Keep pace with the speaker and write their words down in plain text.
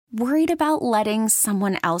Worried about letting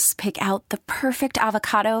someone else pick out the perfect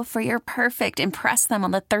avocado for your perfect impress them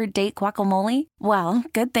on the third date guacamole? Well,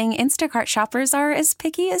 good thing Instacart shoppers are as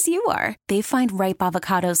picky as you are. They find ripe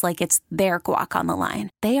avocados like it's their guac on the line.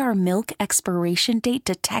 They are milk expiration date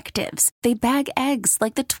detectives. They bag eggs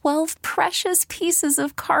like the 12 precious pieces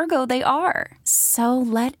of cargo they are. So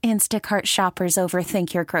let Instacart shoppers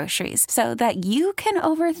overthink your groceries so that you can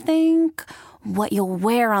overthink what you'll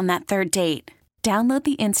wear on that third date. Download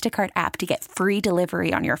the Instacart app to get free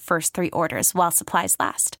delivery on your first 3 orders while supplies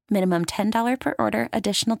last. Minimum $10 per order.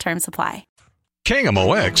 Additional terms apply.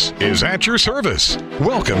 KMOX is at your service.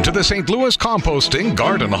 Welcome to the St. Louis Composting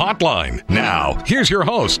Garden Hotline. Now, here's your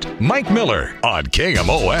host, Mike Miller on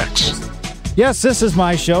KMOX. Yes, this is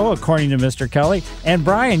my show, according to Mr. Kelly. And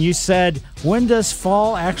Brian, you said, when does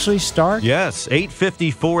fall actually start? Yes,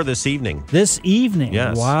 8:54 this evening. This evening?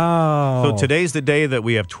 Yes. Wow. So today's the day that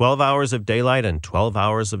we have 12 hours of daylight and 12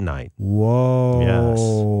 hours of night. Whoa. Yes.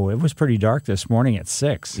 It was pretty dark this morning at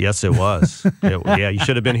 6. Yes, it was. Yeah, you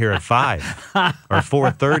should have been here at 5 or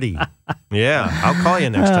 4:30. Yeah, I'll call you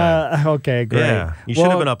next time. Okay, great. Yeah, you should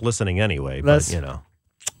have been up listening anyway, but you know.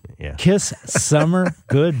 Yeah. Kiss summer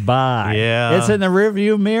goodbye. Yeah. It's in the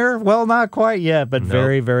rearview mirror. Well, not quite yet, but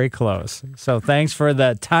very, very close. So thanks for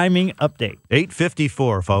the timing update.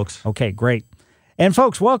 8:54, folks. Okay, great. And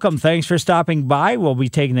folks, welcome. Thanks for stopping by. We'll be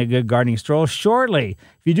taking a good gardening stroll shortly.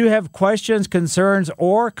 If you do have questions, concerns,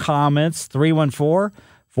 or comments,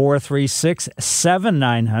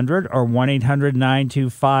 314-436-7900 or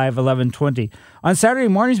 1-800-925-1120. On Saturday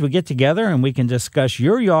mornings, we get together and we can discuss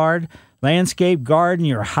your yard, landscape, garden,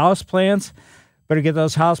 your house plants. Better get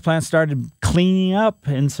those house plants started cleaning up,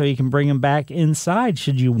 and so you can bring them back inside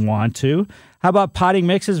should you want to. How about potting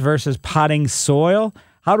mixes versus potting soil?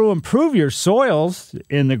 How to improve your soils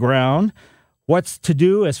in the ground? What's to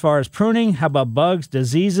do as far as pruning? How about bugs,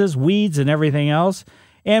 diseases, weeds, and everything else?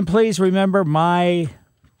 And please remember, my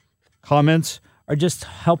comments are just to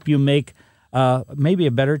help you make maybe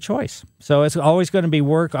a better choice. So it's always going to be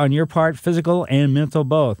work on your part, physical and mental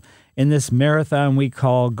both, in this marathon we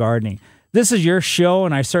call gardening. This is your show,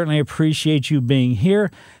 and I certainly appreciate you being here.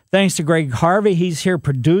 Thanks to Greg Harvey. He's here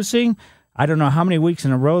producing. I don't know how many weeks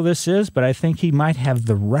in a row this is, but I think he might have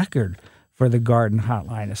the record for the Garden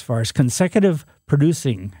Hotline as far as consecutive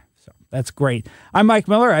producing. So that's great. I'm Mike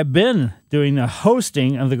Miller. I've been doing the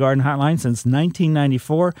hosting of the Garden Hotline since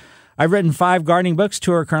 1994. I've written 5 gardening books.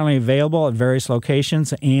 2 are currently available at various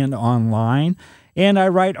locations and online. And I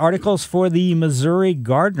write articles for the Missouri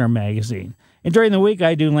Gardener magazine. And during the week,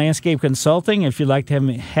 I do landscape consulting. If you'd like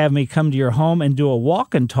to have me come to your home and do a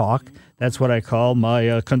walk and talk, that's what I call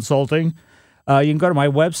my consulting. You can go to my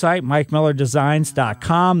website,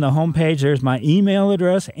 MikeMillerDesigns.com. The homepage, there's my email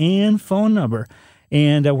address and phone number,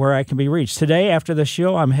 and where I can be reached. Today, after the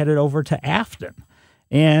show, I'm headed over to Afton.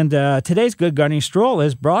 And today's Good Gardening Stroll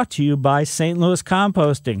is brought to you by St. Louis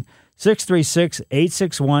Composting,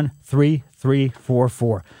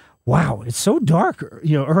 636-861-3344. Wow, it's so dark,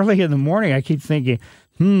 early in the morning. I keep thinking,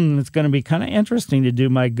 it's going to be kind of interesting to do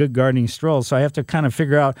my Good Gardening Stroll. So I have to kind of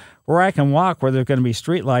figure out where I can walk, where there's going to be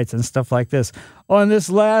street lights and stuff like this. On this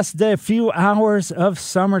last day, a few hours of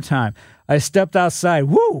summertime, I stepped outside.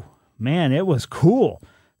 Woo, man, it was cool.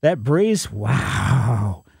 That breeze,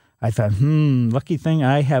 wow. I thought, lucky thing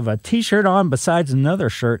I have a T-shirt on besides another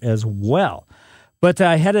shirt as well. But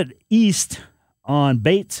I headed east on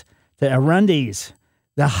Bates to Arundes,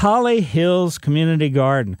 the Holly Hills Community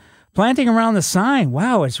Garden. Planting around the sign,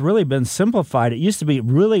 wow, it's really been simplified. It used to be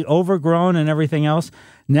really overgrown and everything else.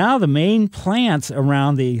 Now the main plants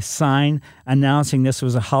around the sign announcing this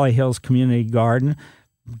was a Holly Hills Community Garden,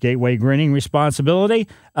 Gateway Greening Responsibility,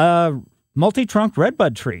 multi-trunk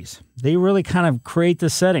redbud trees. They really kind of create the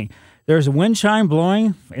setting. There's a wind chime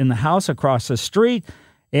blowing in the house across the street,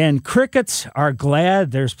 and crickets are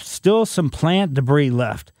glad there's still some plant debris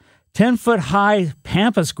left. 10-foot-high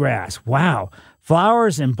pampas grass. Wow.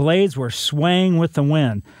 Flowers and blades were swaying with the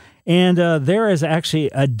wind. And there is actually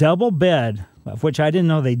a double bed, of which I didn't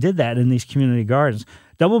know they did that in these community gardens.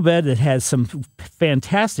 Double bed that has some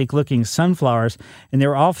fantastic-looking sunflowers, and they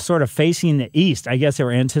were all sort of facing the east. I guess they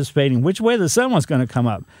were anticipating which way the sun was going to come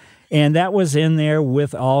up. And that was in there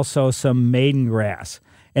with also some maiden grass.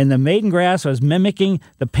 And the maiden grass was mimicking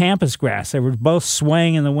the pampas grass. They were both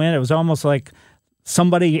swaying in the wind. It was almost like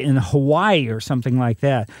somebody in Hawaii or something like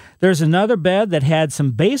that. There's another bed that had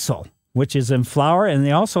some basil, which is in flower, and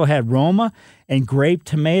they also had Roma and grape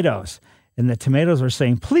tomatoes. And the tomatoes were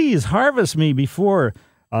saying, please harvest me before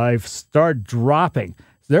I start dropping.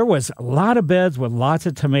 There was a lot of beds with lots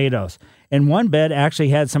of tomatoes. And one bed actually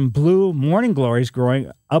had some blue morning glories growing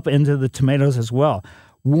up into the tomatoes as well.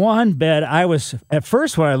 one bed, at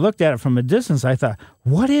first when I looked at it from a distance, I thought,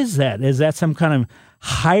 what is that? Is that some kind of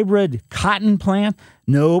hybrid cotton plant?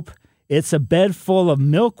 Nope. It's a bed full of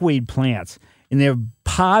milkweed plants. And their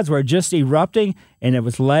pods were just erupting, and it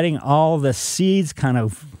was letting all the seeds kind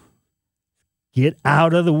of get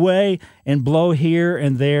out of the way and blow here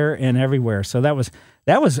and there and everywhere. So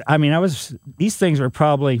these things were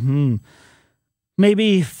probably,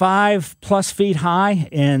 maybe 5+ feet high,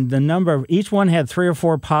 and each one had 3 or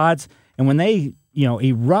 4 pods. And when they,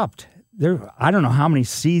 erupt, I don't know how many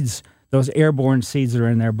seeds, those airborne seeds are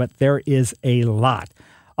in there, but there is a lot.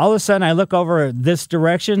 All of a sudden, I look over this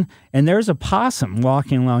direction, and there's a possum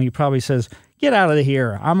walking along. He probably says, "Get out of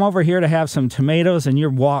here! I'm over here to have some tomatoes, and you're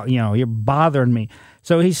bothering me."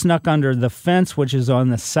 So he snuck under the fence, which is on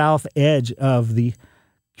the south edge of the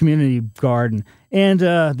community garden. And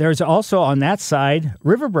there's also on that side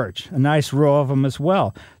river birch, a nice row of them as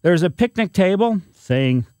well. There's a picnic table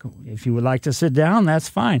saying, if you would like to sit down, that's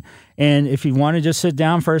fine. And if you want to just sit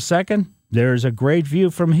down for a second, there's a great view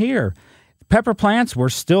from here. Pepper plants were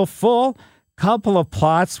still full. Couple of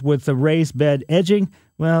plots with the raised bed edging.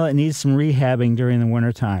 Well, it needs some rehabbing during the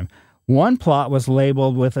wintertime. One plot was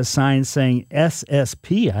labeled with a sign saying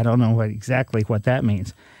SSP. I don't know exactly what that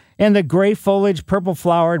means. And the gray foliage,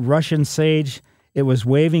 purple-flowered Russian sage, it was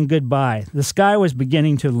waving goodbye. The sky was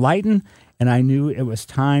beginning to lighten, and I knew it was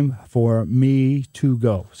time for me to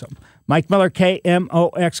go. So, Mike Miller,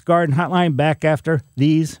 KMOX Garden Hotline, back after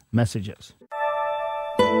these messages.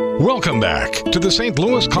 Welcome back to the St.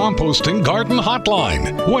 Louis Composting Garden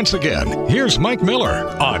Hotline. Once again, here's Mike Miller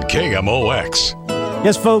on KMOX.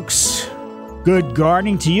 Yes, folks, good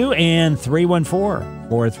gardening to you, and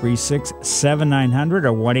 314-436-7900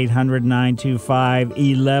 or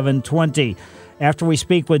 1-800-925-1120. After we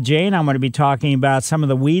speak with Jane, I'm going to be talking about some of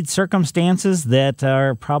the weed circumstances that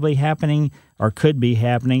are probably happening or could be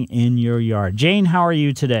happening in your yard. Jane, how are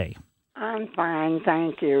you today? I'm fine,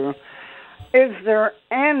 thank you. Is there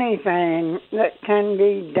anything that can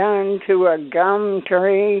be done to a gum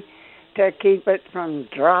tree to keep it from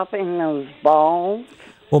dropping those balls?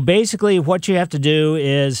 Well, basically what you have to do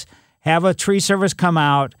is have a tree service come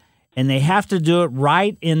out, and they have to do it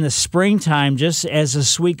right in the springtime, just as a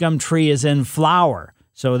sweet gum tree is in flower.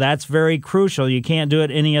 So that's very crucial. You can't do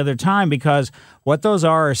it any other time because what those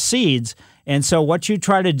are seeds. And so what you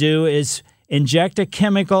try to do is inject a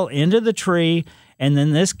chemical into the tree, and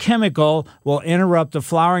then this chemical will interrupt the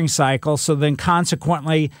flowering cycle, so then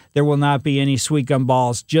consequently there will not be any sweet gum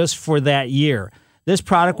balls just for that year. This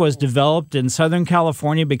product was developed in Southern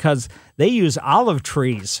California because they use olive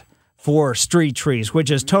trees for street trees,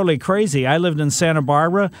 which is totally crazy. I lived in Santa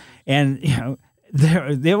Barbara, and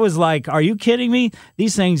it was like, are you kidding me?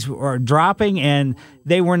 These things are dropping, and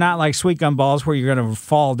they were not like sweet gum balls where you're going to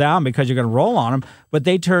fall down because you're going to roll on them, but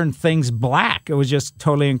they turned things black. It was just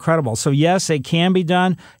totally incredible. So yes, it can be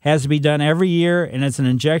done, has to be done every year, and it's an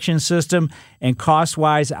injection system. And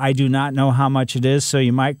cost-wise, I do not know how much it is, so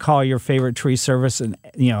you might call your favorite tree service and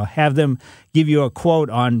have them give you a quote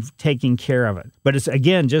on taking care of it. But it's,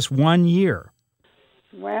 again, just 1 year.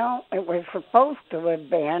 Well, it was supposed to have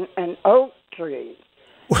been an oak tree.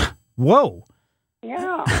 Whoa.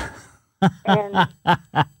 Yeah. And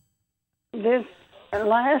this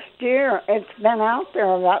last year, it's been out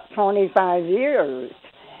there about 25 years.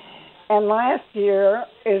 And last year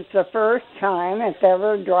is the first time it's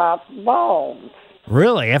ever dropped balls.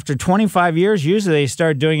 Really? After 25 years? Usually they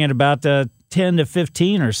start doing it about 10 to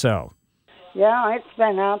 15 or so. Yeah, it's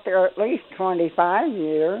been out there at least 25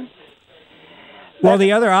 years. Well,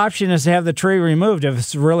 the other option is to have the tree removed if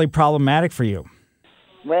it's really problematic for you.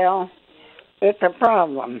 Well, it's a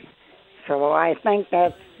problem. So I think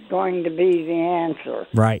that's going to be the answer.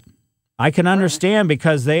 Right. I can understand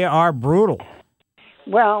because they are brutal.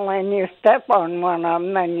 Well, and you step on one of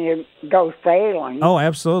them and you go sailing. Oh,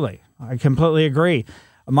 absolutely. I completely agree.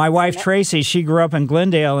 My wife, Tracy, she grew up in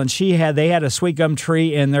Glendale, and they had a sweet gum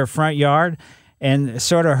tree in their front yard. And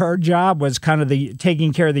sort of her job was kind of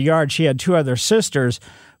taking care of the yard. She had 2 other sisters,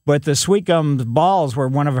 but the sweet gum balls were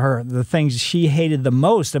one of the things she hated the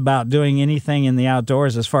most about doing anything in the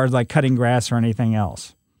outdoors as far as like cutting grass or anything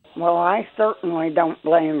else. Well, I certainly don't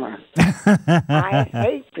blame her. I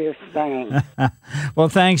hate this thing. Well,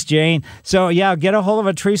 thanks, Jane. So, yeah, get a hold of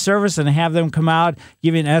a tree service and have them come out,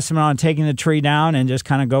 give you an estimate on taking the tree down, and just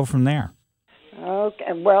kind of go from there.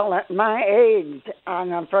 Okay, well, at my age,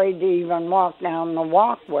 I'm afraid to even walk down the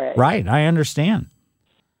walkway. Right, I understand.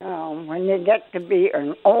 When you get to be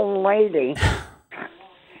an old lady,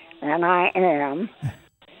 and I am,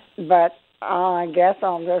 but I guess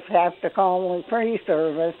I'll just have to call the tree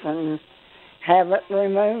service and have it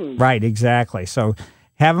removed. Right, exactly. So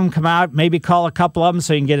have them come out, maybe call a couple of them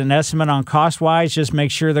so you can get an estimate on cost-wise. Just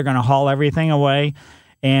make sure they're going to haul everything away.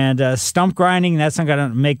 And stump grinding, that's not going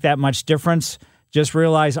to make that much difference. Just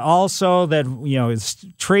realize also that, it's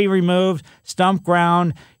tree removed, stump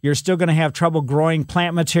ground, you're still going to have trouble growing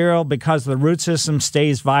plant material because the root system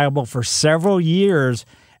stays viable for several years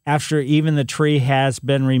after even the tree has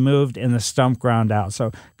been removed and the stump ground out.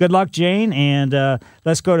 So good luck, Jane, and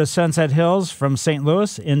let's go to Sunset Hills from St.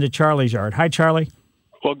 Louis into Charlie's yard. Hi, Charlie.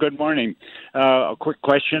 Well, good morning. A quick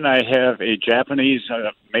question. I have a Japanese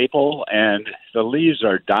maple, and the leaves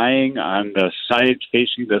are dying on the side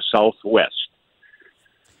facing the southwest.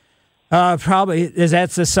 Probably. Is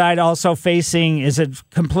that the side also facing, is it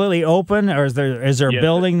completely open, or is there a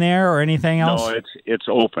building there or anything else? No, it's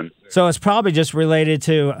open. So it's probably just related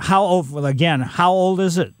to how old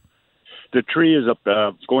is it? The tree is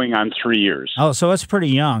going on 3 years. Oh, so it's pretty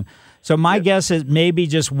young. So my guess is maybe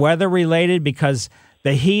just weather related, because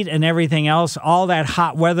the heat and everything else, all that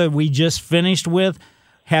hot weather we just finished with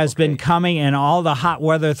has been coming, and all the hot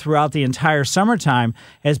weather throughout the entire summertime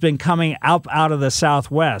has been coming out of the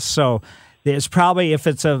southwest. So there's probably, if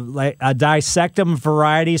it's a dissectum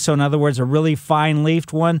variety, so in other words, a really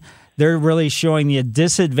fine-leafed one, they're really showing the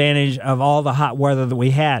disadvantage of all the hot weather that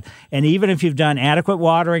we had. And even if you've done adequate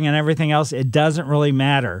watering and everything else, it doesn't really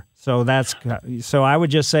matter. So I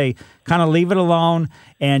would just say kind of leave it alone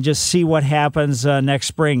and just see what happens next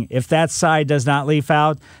spring. If that side does not leaf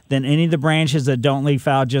out, then any of the branches that don't leaf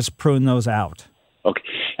out, just prune those out. Okay.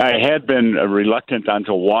 I had been reluctant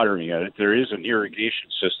onto watering it. There is an irrigation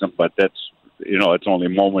system, but that's, it's only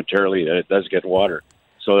momentarily that it does get water.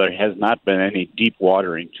 So there has not been any deep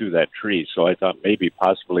watering to that tree. So I thought maybe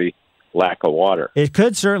possibly lack of water. It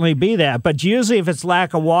could certainly be that, but usually if it's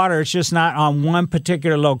lack of water, it's just not on one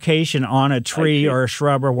particular location on a tree or a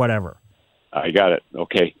shrub or whatever. I got it.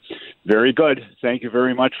 Okay. Very good. Thank you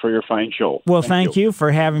very much for your fine show. Well, thank you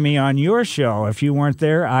for having me on your show. If you weren't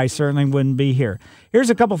there, I certainly wouldn't be here. Here's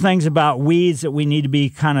a couple things about weeds that we need to be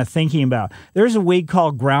kind of thinking about. There's a weed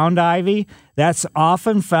called ground ivy that's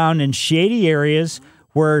often found in shady areas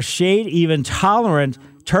where shade even tolerant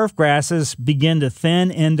turf grasses begin to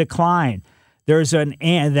thin and decline. There's a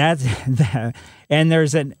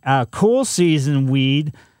cool season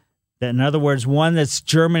weed, that, in other words, one that's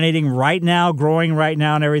germinating right now, growing right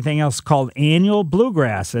now, and everything else, called annual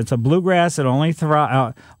bluegrass. It's a bluegrass that only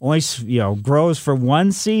grows for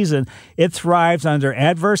one season. It thrives under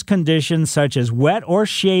adverse conditions such as wet or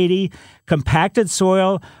shady, compacted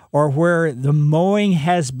soil, or where the mowing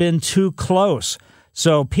has been too close.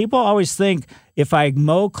 So people always think if I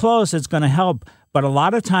mow close, it's going to help. But a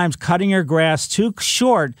lot of times cutting your grass too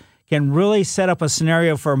short can really set up a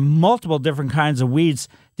scenario for multiple different kinds of weeds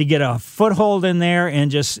to get a foothold in there and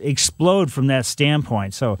just explode from that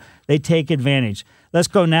standpoint. So they take advantage. Let's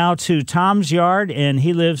go now to Tom's yard, and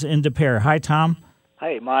he lives in Des Peres. Hi, Tom.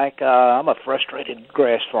 Hey, Mike. I'm a frustrated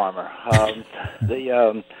grass farmer.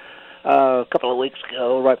 A couple of weeks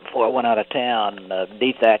ago, right before I went out of town,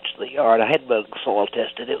 dethatched the yard. I had bug soil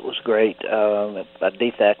tested. It was great. I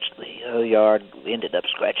dethatched the yard, ended up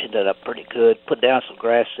scratching it up pretty good, put down some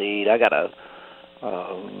grass seed. I got a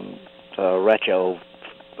Racho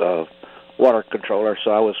water controller, so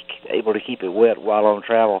I was able to keep it wet while on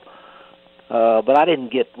travel. But I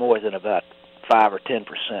didn't get more than about 5 or 10%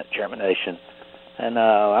 germination. And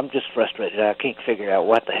I'm just frustrated. I can't figure out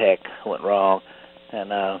what the heck went wrong. And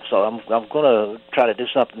so I'm going to try to do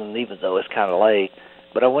something, even though it's kind of late.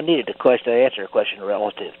 But I needed to answer a question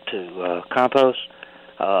relative to compost.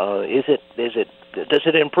 Does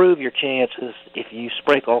it improve your chances if you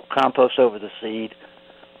sprinkle compost over the seed?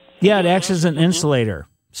 Yeah, it acts as an insulator.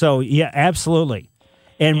 So yeah, absolutely.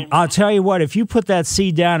 And I'll tell you what, if you put that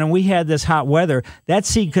seed down, and we had this hot weather, that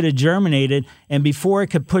seed could have germinated, and before it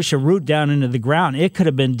could push a root down into the ground, it could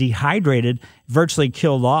have been dehydrated, virtually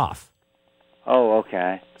killed off. Oh,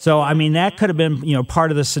 okay. So, I mean, that could have been,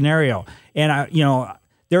 part of the scenario. And,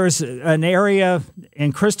 there's an area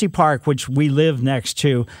in Christie Park, which we live next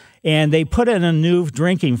to, and they put in a new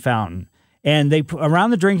drinking fountain. And around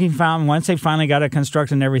the drinking fountain, once they finally got it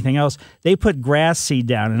constructed and everything else, they put grass seed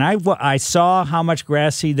down. And I saw how much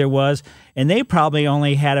grass seed there was, and they probably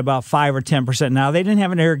only had about 5 or 10%. Now, they didn't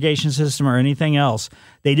have an irrigation system or anything else.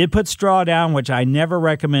 They did put straw down, which I never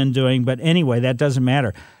recommend doing. But anyway, that doesn't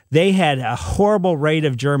matter. They had a horrible rate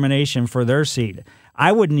of germination for their seed.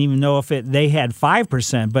 I wouldn't even know if they had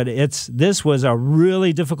 5%, but this was a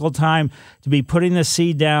really difficult time to be putting the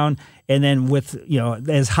seed down, and then with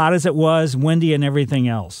as hot as it was, windy and everything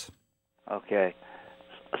else. Okay,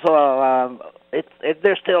 so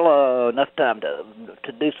there's still enough time to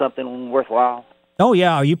do something worthwhile. Oh,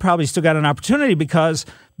 yeah, you probably still got an opportunity because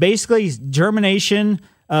basically germination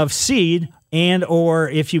of seed and or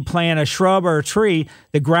if you plant a shrub or a tree,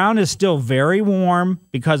 the ground is still very warm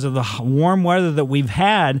because of the warm weather that we've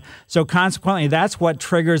had. So consequently, that's what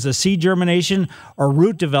triggers the seed germination or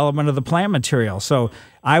root development of the plant material. So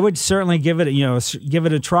I would certainly give it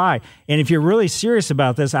a try. And if you're really serious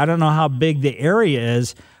about this, I don't know how big the area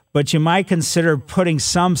is, but you might consider putting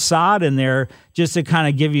some sod in there just to kind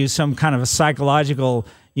of give you some kind of a psychological,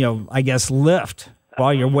 lift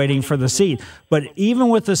while you're waiting for the seed. But even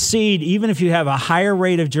with the seed, even if you have a higher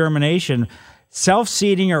rate of germination,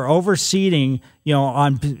 self-seeding or overseeding,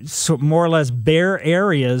 on more or less bare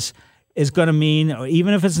areas is going to mean,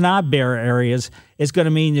 even if it's not bare areas, it's going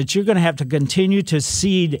to mean that you're going to have to continue to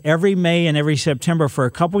seed every May and every September for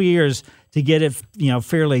a couple years to get it,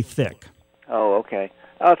 fairly thick. Oh, okay.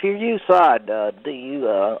 If you use sod, do you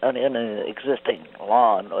in an existing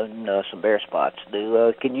lawn in some bare spots?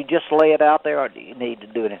 Can you just lay it out there, or do you need to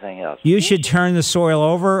do anything else? You should turn the soil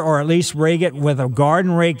over, or at least rake it with a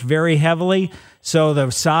garden rake very heavily, so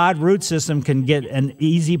the sod root system can get an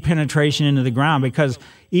easy penetration into the ground. Because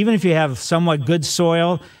even if you have somewhat good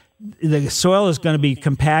soil, the soil is going to be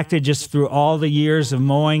compacted just through all the years of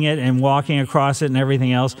mowing it and walking across it and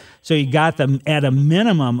everything else. So you got them at a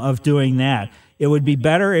minimum of doing that. It would be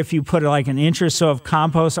better if you put like an inch or so of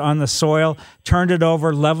compost on the soil, turned it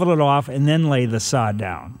over, leveled it off, and then lay the sod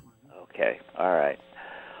down. Okay. All right.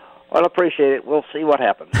 Well, I appreciate it. We'll see what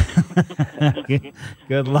happens.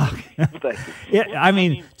 Good luck. Thank you.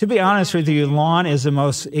 Yeah, to be honest with you, lawn is the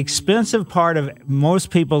most expensive part of most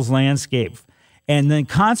people's landscape. And then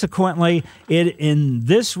consequently, in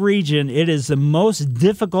this region, it is the most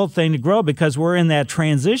difficult thing to grow because we're in that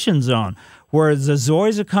transition zone where the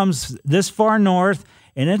zoysia comes this far north,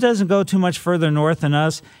 and it doesn't go too much further north than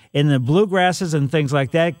us. And the bluegrasses and things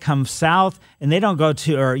like that come south, and they don't go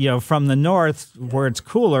from the north where it's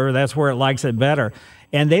cooler. That's where it likes it better.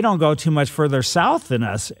 And they don't go too much further south than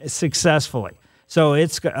us successfully. So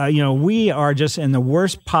it's, we are just in the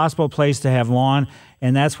worst possible place to have lawn,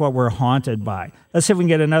 and that's what we're haunted by. Let's see if we can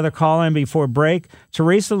get another call in before break.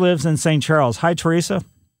 Teresa lives in St. Charles. Hi, Teresa.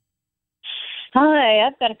 Hi,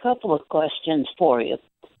 I've got a couple of questions for you.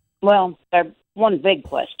 Well, one big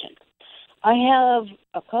question. I have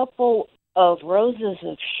a couple of roses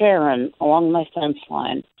of Sharon along my fence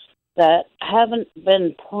line that haven't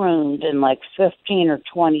been pruned in like 15 or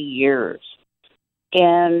 20 years.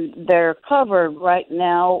 And they're covered right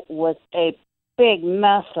now with a big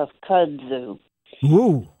mess of kudzu.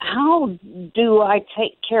 Ooh. How do I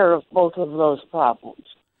take care of both of those problems?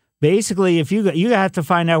 Basically, if you have to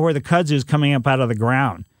find out where the kudzu is coming up out of the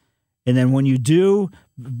ground. And then when you do,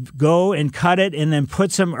 go and cut it and then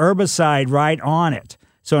put some herbicide right on it.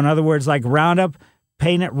 So in other words, like Roundup,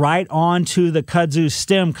 paint it right onto the kudzu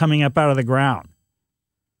stem coming up out of the ground.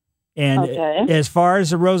 And as far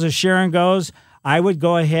as the Rose of Sharon goes, I would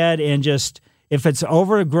go ahead and just, if it's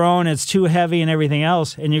overgrown, it's too heavy and everything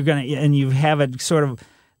else, and you have it sort of,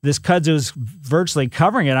 this kudzu is virtually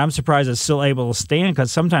covering it. I'm surprised it's still able to stand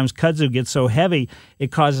because sometimes kudzu gets so heavy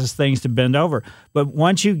it causes things to bend over. But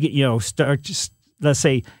once you get, start, just, let's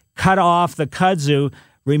say, cut off the kudzu,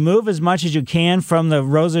 remove as much as you can from the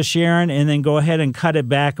Rose of Sharon, and then go ahead and cut it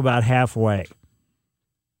back about halfway.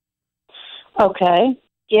 Okay.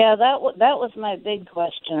 Yeah, that was my big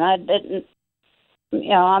question. I didn't.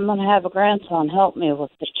 I'm going to have a grandson help me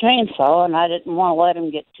with the chainsaw, and I didn't want to let him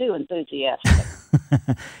get too enthusiastic.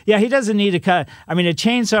 Yeah, he doesn't need to cut. A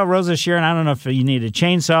chainsaw, Rose of Sharon, I don't know if you need a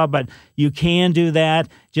chainsaw, but you can do that.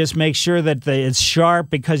 Just make sure that it's sharp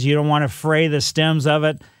because you don't want to fray the stems of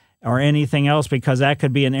it or anything else because that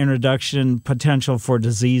could be an introduction potential for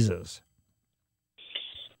diseases.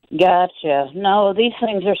 Gotcha. No, these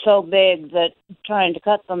things are so big that trying to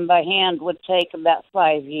cut them by hand would take about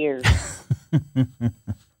 5 years.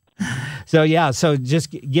 So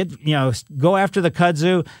just go after the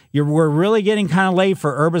kudzu. We're really getting kind of late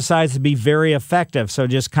for herbicides to be very effective. So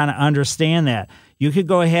just kind of understand that. You could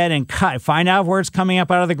go ahead and find out where it's coming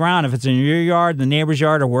up out of the ground. If it's in your yard, the neighbor's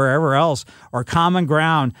yard, or wherever else, or common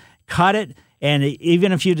ground, cut it. And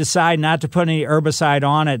even if you decide not to put any herbicide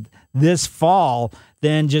on it this fall,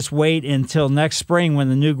 then just wait until next spring when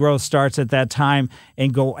the new growth starts at that time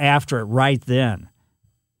and go after it right then.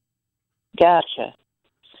 Gotcha.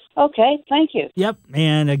 Okay, thank you. Yep,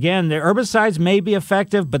 and again, the herbicides may be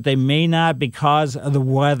effective, but they may not because of the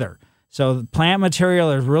weather. So the plant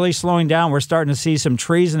material is really slowing down. We're starting to see some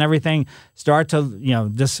trees and everything start to,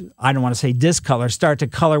 I don't want to say discolor, start to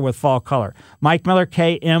color with fall color. Mike Miller,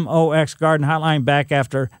 KMOX Garden Hotline, back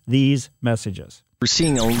after these messages. We're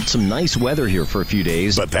seeing some nice weather here for a few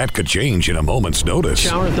days. But that could change in a moment's notice.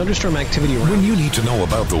 Shower and thunderstorm activity around. When you need to know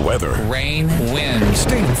about the weather. Rain, wind.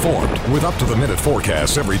 Stay informed with up-to-the-minute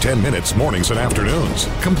forecasts every 10 minutes, mornings and afternoons.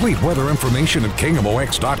 Complete weather information at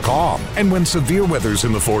KMOX.com. And when severe weather's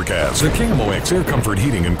in the forecast, the KMOX Air Comfort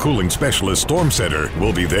Heating and Cooling Specialist Storm Center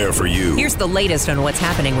will be there for you. Here's the latest on what's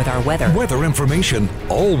happening with our weather. Weather information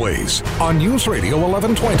always on News Radio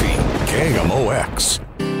 1120 KMOX.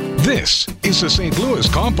 This is the St. Louis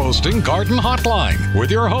Composting Garden Hotline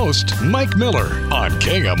with your host, Mike Miller on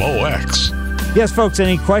KMOX. Yes, folks,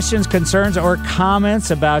 any questions, concerns, or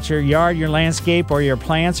comments about your yard, your landscape, or your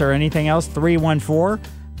plants, or anything else,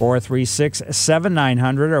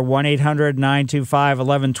 314-436-7900 or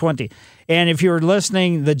 1-800-925-1120. And if you were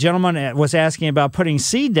listening, the gentleman was asking about putting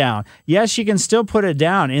seed down. Yes, you can still put it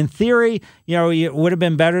down. In theory, it would have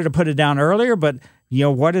been better to put it down earlier, but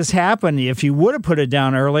what has happened if you would have put it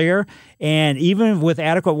down earlier, and even with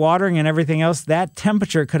adequate watering and everything else, that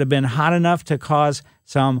temperature could have been hot enough to cause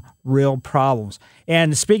some real problems.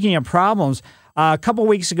 And speaking of problems, a couple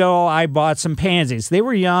weeks ago, I bought some pansies. They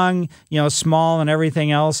were young, small and everything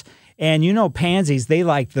else. And pansies, they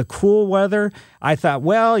like the cool weather. I thought,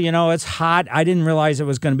 it's hot. I didn't realize it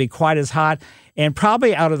was going to be quite as hot. And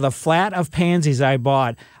probably out of the flat of pansies I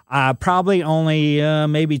bought, probably only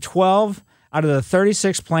maybe 12 out of the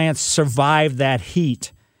 36 plants survived that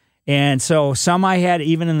heat. And so some I had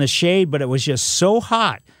even in the shade, but it was just so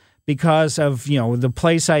hot because of, the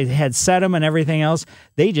place I had set them and everything else.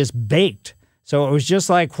 They just baked. So it was just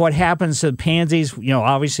like what happens to the pansies,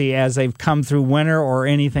 obviously as they've come through winter or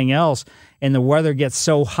anything else, and the weather gets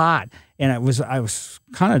so hot. And I was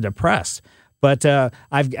kind of depressed. But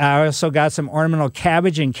I also got some ornamental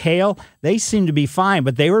cabbage and kale. They seem to be fine,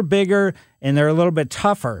 but they were bigger and they're a little bit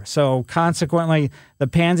tougher. So consequently, the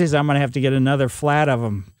pansies, I'm going to have to get another flat of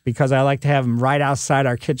them because I like to have them right outside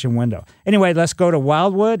our kitchen window. Anyway, let's go to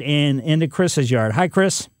Wildwood and into Chris's yard. Hi,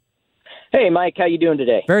 Chris. Hey, Mike. How you doing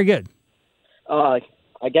today? Very good. I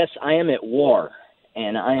guess I am at war,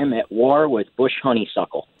 and I am at war with bush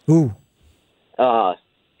honeysuckle. Ooh.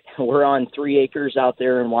 We're on 3 acres out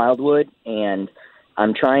there in Wildwood, and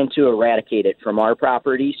I'm trying to eradicate it from our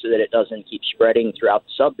property so that it doesn't keep spreading throughout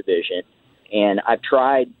the subdivision. And I've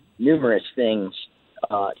tried numerous things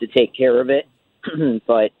to take care of it,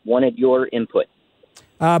 but wanted your input.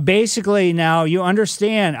 Basically, now you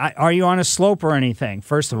understand, are you on a slope or anything,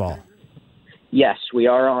 first of all? Yes, we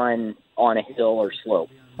are on a hill or slope.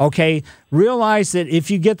 Okay, realize that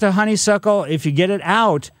if you get the honeysuckle, if you get it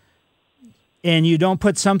out, and you don't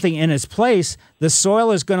put something in its place, the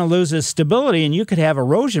soil is going to lose its stability and you could have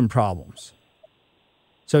erosion problems.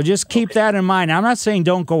 So just keep that in mind. I'm not saying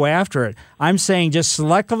don't go after it. I'm saying just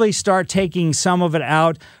selectively start taking some of it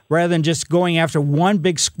out rather than just going after one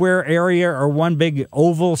big square area or one big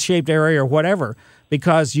oval-shaped area or whatever,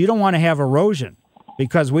 because you don't want to have erosion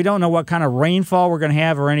because we don't know what kind of rainfall we're going to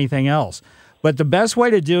have or anything else. But the best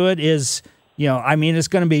way to do it is, it's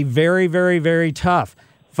going to be very, very, very tough.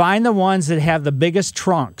 Find the ones that have the biggest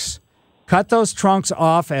trunks. Cut those trunks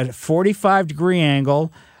off at a 45-degree angle,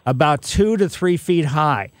 about 2 to 3 feet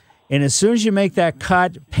high. And as soon as you make that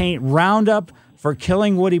cut, paint Roundup for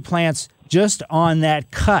killing woody plants just on that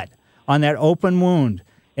cut, on that open wound.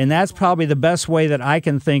 And that's probably the best way that I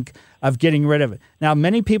can think of getting rid of it. Now,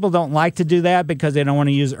 many people don't like to do that because they don't want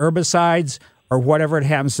to use herbicides or whatever it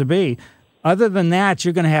happens to be. Other than that,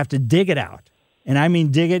 you're going to have to dig it out. And I mean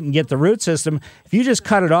dig it and get the root system. If you just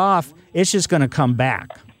cut it off, it's just going to come back.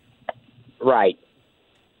 Right.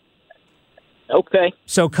 Okay.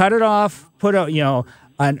 So cut it off, put an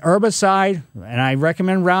herbicide, and I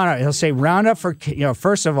recommend Roundup. He'll say Roundup for,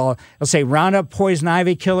 first of all, he'll say Roundup, poison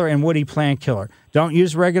ivy killer, and woody plant killer. Don't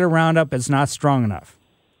use regular Roundup. It's not strong enough.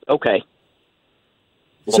 Okay.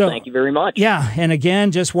 Well, thank you very much. Yeah, and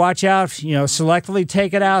again, just watch out, selectively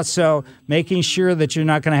take it out, so making sure that you're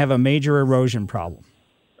not going to have a major erosion problem.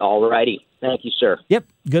 All righty. Thank you, sir. Yep,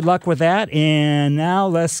 good luck with that. And now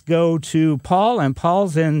let's go to Paul, and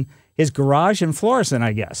Paul's in his garage in Florissant,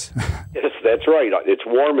 I guess. Yes, that's right. It's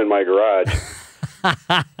warm in my garage.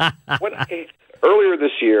 Earlier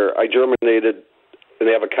this year, I germinated an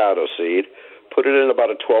avocado seed, put it in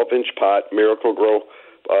about a 12-inch pot, Miracle-Gro,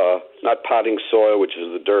 not potting soil, which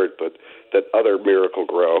is the dirt, but that other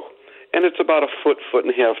Miracle-Gro. And it's about a foot and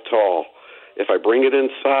a half tall. If I bring it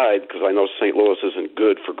inside, because I know St. Louis isn't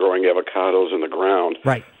good for growing avocados in the ground,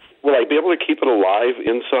 right? Will I be able to keep it alive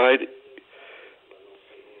inside?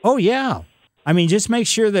 Oh, yeah. I mean, just make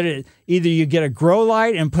sure that either you get a grow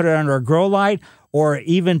light and put it under a grow light, or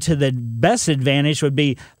even to the best advantage would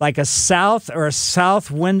be like a south or a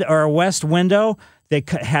south window or a west window that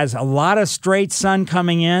has a lot of straight sun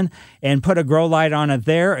coming in and put a grow light on it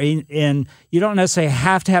there. And you don't necessarily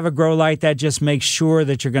have to have a grow light. That just makes sure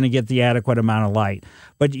that you're going to get the adequate amount of light.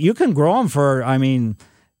 But you can grow them for,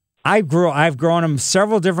 I've grown them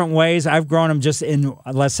several different ways. I've grown them just in,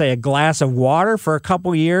 let's say, a glass of water for a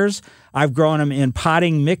couple years. I've grown them in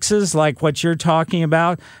potting mixes like what you're talking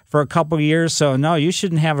about for a couple years. So, no, you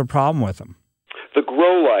shouldn't have a problem with them. The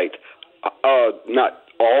grow light, not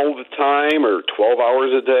all the time or 12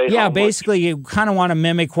 hours a day? Yeah, basically you kind of want to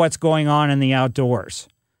mimic what's going on in the outdoors.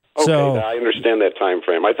 Okay, so, I understand that time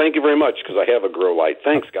frame. I thank you very much because I have a grow light.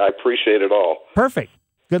 Thanks, guy. I appreciate it all. Perfect.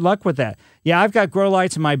 Good luck with that. Yeah, I've got grow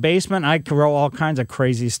lights in my basement. I grow all kinds of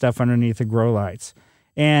crazy stuff underneath the grow lights.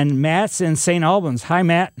 And Matt's in St. Albans. Hi,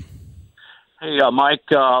 Matt. Hey, Mike,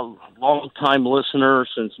 long-time listener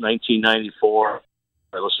since 1994.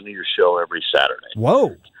 I listen to your show every Saturday.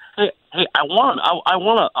 Whoa. Hey, I want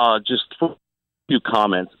to just put a few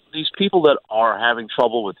comments. These people that are having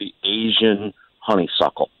trouble with the Asian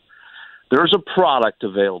honeysuckle, there's a product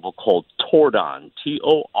available called Tordon,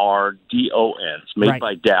 Tordon. It's made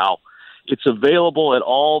by Dow. It's available at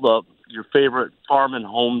all your favorite farm and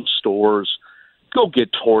home stores. Go get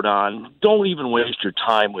Tordon. Don't even waste your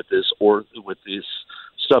time with this or with this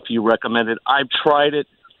stuff you recommended. I've tried it.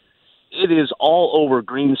 It is all over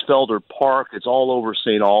Greensfelder Park. It's all over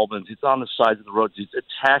St. Albans. It's on the sides of the roads.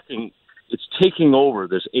 It's taking over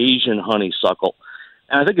this Asian honeysuckle.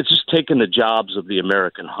 And I think it's just taking the jobs of the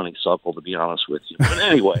American honeysuckle, to be honest with you. But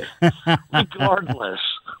anyway,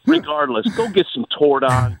 regardless, go get some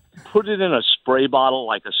Tordon. Put it in a spray bottle,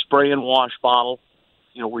 like a spray and wash bottle,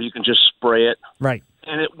 where you can just spray it. Right.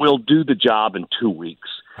 And it will do the job in 2 weeks.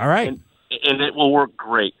 All right. And it will work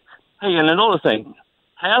great. Hey, and another thing,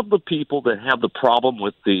 have the people that have the problem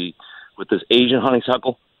with this Asian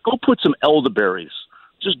honeysuckle, go put some elderberries.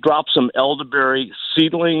 Just drop some elderberry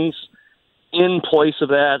seedlings in place of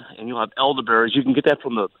that, and you'll have elderberries. You can get that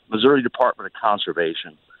from the Missouri Department of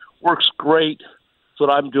Conservation. Works great. That's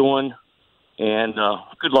what I'm doing. And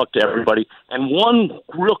good luck to everybody. And one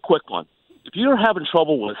real quick one. If you're having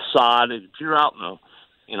trouble with sod, if you're out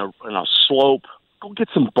in a slope, go get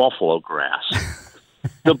some buffalo grass.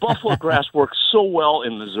 The buffalo grass works so well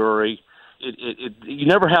in Missouri. You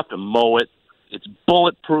never have to mow it. It's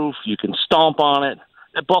bulletproof. You can stomp on it.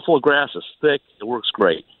 That buffalo grass is thick. It works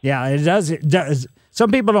great. Yeah, it does. It does.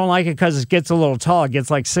 Some people don't like it because it gets a little tall. It gets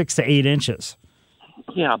like 6 to 8 inches.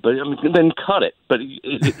 Yeah, but then cut it. But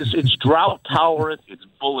it's drought tolerant. It's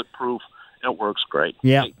bulletproof. It works great.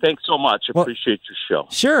 Yeah. Hey, thanks so much. Appreciate your show.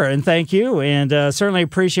 Sure, and thank you. And certainly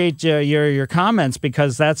appreciate your comments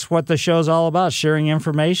because that's what the show's all about, sharing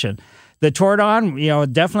information. The Tordon,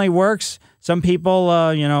 it definitely works. Some people,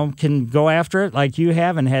 can go after it like you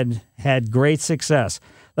have and had great success.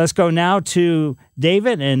 Let's go now to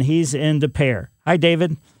David, and he's in Des Peres. Hi,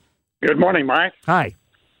 David. Good morning, Mike. Hi.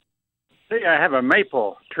 See, I have a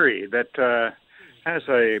maple tree that has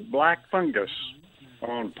a black fungus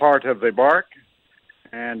on part of the bark,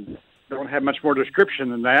 and don't have much more description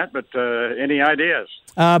than that, but any ideas?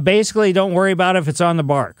 Basically, don't worry about it if it's on the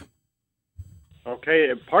bark. Okay,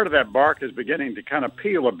 part of that bark is beginning to kind of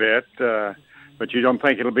peel a bit, but you don't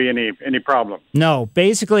think it'll be any problem? No,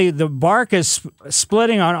 basically the bark is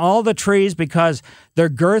splitting on all the trees because the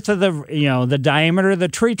girth of the diameter of the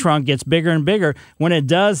tree trunk gets bigger and bigger. When it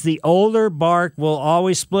does, the older bark will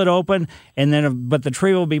always split open, but the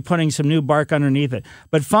tree will be putting some new bark underneath it.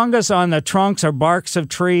 But fungus on the trunks or barks of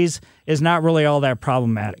trees is not really all that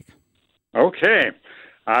problematic. Okay,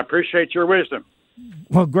 I appreciate your wisdom.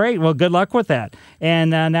 Well, great. Well, good luck with that.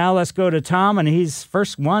 And now let's go to Tom, and he's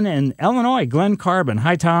first one in Illinois, Glen Carbon.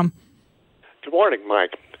 Hi, Tom. Good morning,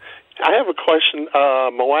 Mike. I have a question.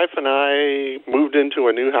 My wife and I moved into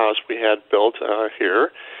a new house we had built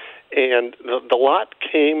here, and the lot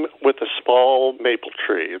came with a small maple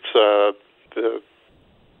tree. It's the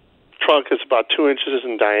trunk is about 2 inches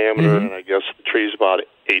in diameter, and I guess the tree is about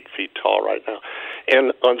 8 feet tall right now.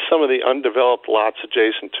 And on some of the undeveloped lots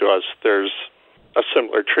adjacent to us, there's a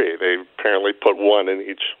similar tree. They apparently put one in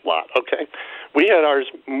each lot. Okay. We had ours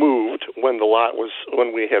moved when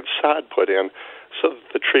we had sod put in, so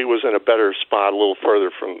that the tree was in a better spot a little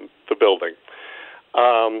further from the building.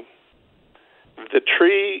 The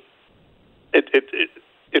tree,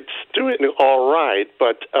 it's doing all right,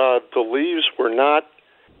 but the leaves were not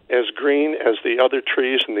as green as the other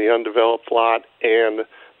trees in the undeveloped lot, and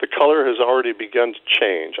the color has already begun to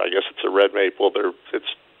change. I guess it's a red maple. It's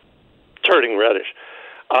turning reddish.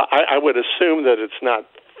 I would assume that it's not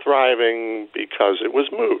thriving because it was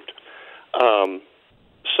moved.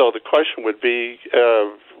 So the question would be,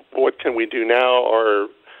 what can we do now, or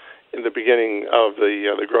in the beginning of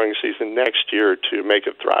the growing season next year to make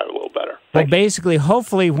it thrive a little better. Well, basically,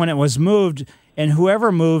 hopefully when it was moved and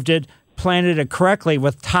whoever moved it planted it correctly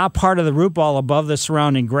with top part of the root ball above the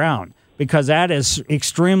surrounding ground, because that is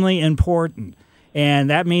extremely important. And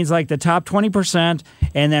that means like the top 20%.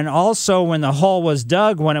 And then also when the hole was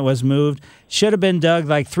dug when it was moved, should have been dug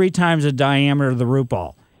like 3 times the diameter of the root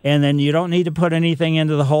ball. And then you don't need to put anything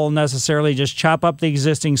into the hole necessarily, just chop up the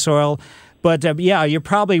existing soil. But, yeah, you're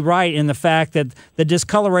probably right in the fact that the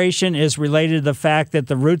discoloration is related to the fact that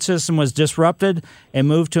the root system was disrupted and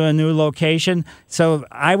moved to a new location. So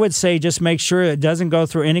I would say just make sure it doesn't go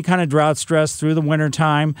through any kind of drought stress through the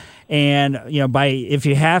wintertime. And, if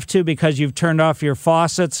you have to, because you've turned off your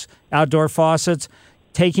faucets, outdoor faucets,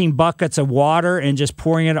 taking buckets of water and just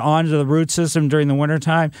pouring it onto the root system during the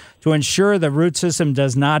wintertime to ensure the root system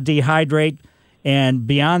does not dehydrate. And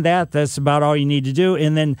beyond that, that's about all you need to do.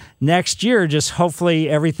 And then next year, just hopefully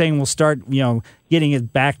everything will start, getting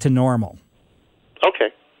it back to normal. Okay.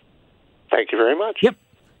 Thank you very much. Yep.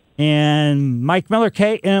 And Mike Miller,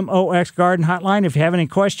 KMOX Garden Hotline. If you have any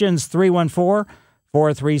questions,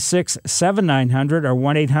 314-436-7900 or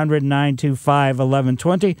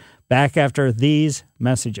 1-800-925-1120. Back after these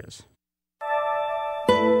messages.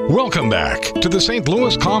 Welcome back to the St.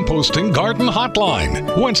 Louis Composting Garden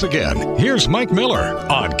Hotline. Once again, here's Mike Miller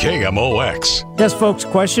on KMOX. Yes, folks,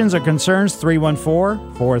 questions or concerns,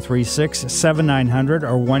 314-436-7900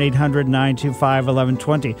 or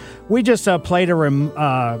 1-800-925-1120. We just played a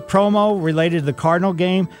promo related to the Cardinal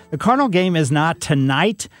game. The Cardinal game is not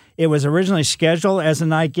tonight. It was originally scheduled as a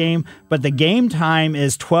night game, but the game time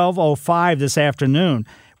is 12:05 this afternoon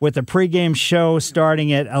with the pregame show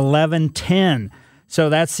starting at 11:10. So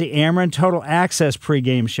that's the Ameren Total Access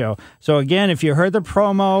pregame show. So again, if you heard the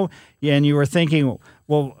promo and you were thinking,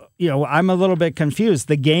 well, I'm a little bit confused.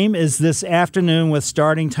 The game is this afternoon with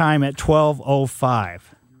starting time at 12:05.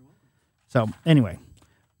 So anyway,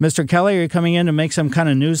 Mr. Kelly, are you coming in to make some kind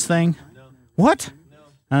of news thing? No. What?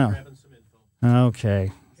 No. Oh.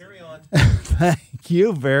 Okay. Carry on. Thank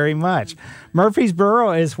you very much.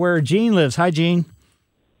 Murfreesboro is where Gene lives. Hi, Gene.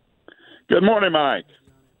 Good morning, Mike.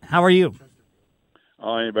 How are you?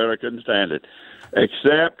 Oh, any better, I couldn't stand it.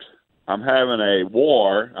 Except I'm having a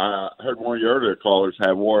war. I heard one of your earlier callers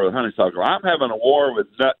have war with honeysuckle. I'm having a war with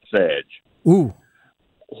nutsedge. Ooh.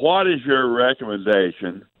 What is your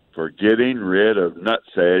recommendation for getting rid of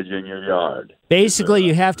nutsedge in your yard? Basically,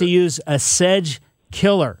 you have to use a sedge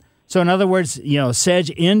killer. So in other words,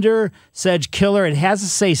 sedge ender, sedge killer, it has to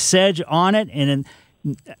say sedge on it, and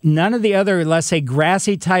none of the other, let's say,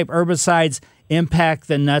 grassy type herbicides impact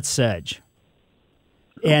the nutsedge.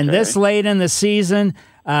 And this late in the season,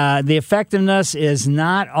 the effectiveness is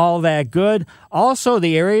not all that good. Also,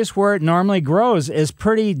 the areas where it normally grows is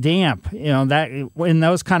pretty damp, that in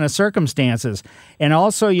those kind of circumstances. And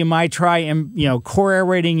also, you might try, core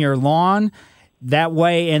aerating your lawn that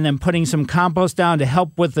way and then putting some compost down to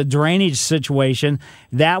help with the drainage situation.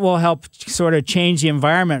 That will help sort of change the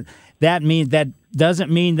environment. That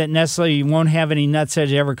doesn't mean that necessarily you won't have any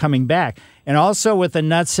nutsedge ever coming back. And also with the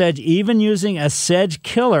nutsedge, even using a sedge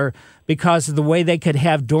killer, because of the way they could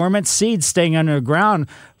have dormant seeds staying under the ground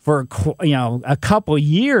for a couple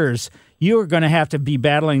years, you are going to have to be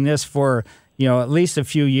battling this for at least a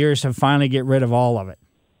few years to finally get rid of all of it.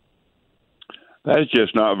 That's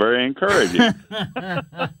just not very encouraging.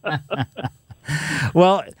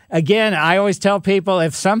 Well, again, I always tell people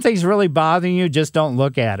if something's really bothering you, just don't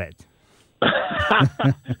look at it.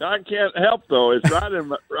 I can't help though. It's right in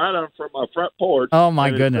from my front porch. Oh my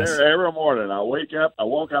goodness! It's there every morning. I wake up, I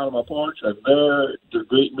walk out of my porch, and there to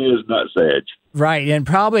greet me is nutsedge. Right, and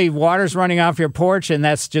probably water's running off your porch, and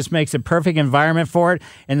that just makes a perfect environment for it.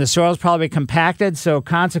 And the soil's probably compacted, so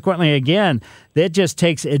consequently, again, that just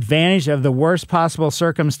takes advantage of the worst possible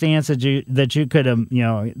circumstance that you could have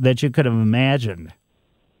imagined.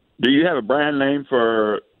 Do you have a brand name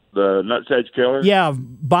for the nutsedge killer? Yeah,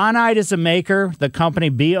 Bonide is a maker, the company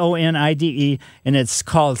Bonide, and it's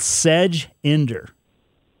called Sedge Ender.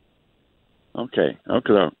 Okay.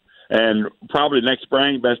 And probably next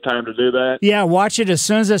spring, best time to do that? Yeah, watch it as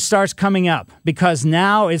soon as it starts coming up, because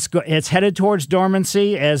now it's headed towards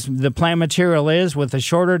dormancy as the plant material is with the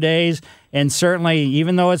shorter days. And certainly,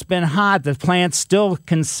 even though it's been hot, the plant still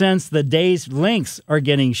can sense the days' lengths are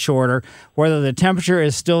getting shorter, whether the temperature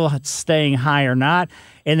is still staying high or not.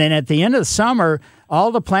 And then at the end of the summer,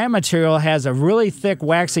 all the plant material has a really thick,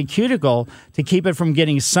 waxy cuticle to keep it from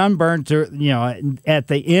getting sunburned at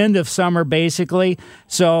the end of summer, basically.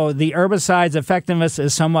 So the herbicide's effectiveness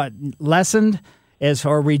is somewhat lessened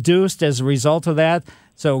or reduced as a result of that.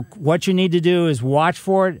 So what you need to do is watch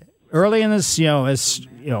for it early in this, as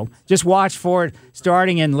just watch for it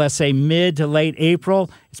starting in, let's say, mid to late April.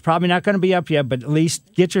 It's probably not going to be up yet, but at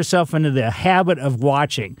least get yourself into the habit of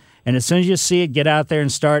watching. And as soon as you see it, get out there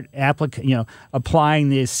and start applying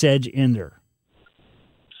the sedge ender.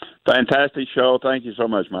 Fantastic show. Thank you so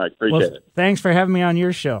much, Mike. Appreciate it. Thanks for having me on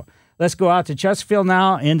your show. Let's go out to Chesterfield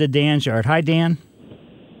now, into Dan's yard. Hi, Dan.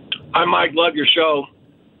 Hi, Mike. Love your show.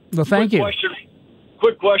 Well, thank you.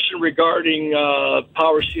 Quick question regarding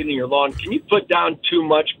power seeding your lawn. Can you put down too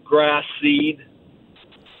much grass seed?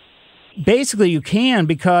 Basically, you can,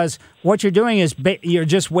 because what you're doing is you're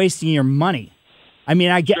just wasting your money. I mean,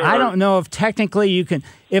 I don't know if technically you can,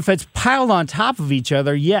 if it's piled on top of each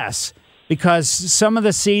other, yes, because some of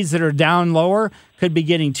the seeds that are down lower could be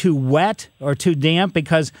getting too wet or too damp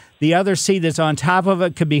because the other seed that's on top of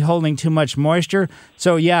it could be holding too much moisture.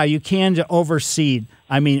 So, yeah, you can overseed.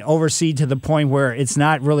 I mean, overseed to the point where it's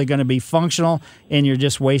not really going to be functional and you're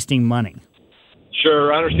just wasting money.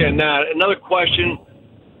 Sure, I understand that. Another question.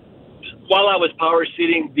 While I was power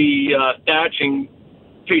seeding the thatching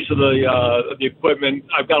piece of the equipment,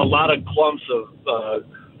 I've got a lot of clumps of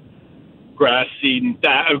grass seed and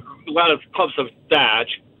a lot of clumps of thatch.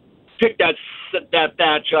 Pick that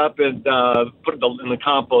thatch up and put it in the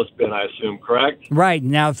compost bin, I assume, correct? Right.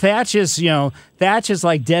 Now, thatch is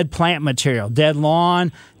like dead plant material, dead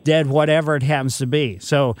lawn, dead whatever it happens to be.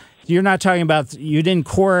 So you're not talking about, you didn't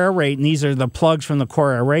core aerate, and these are the plugs from the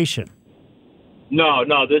core aeration. No,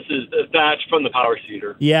 this is thatch from the power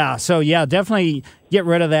seeder. Yeah, so definitely get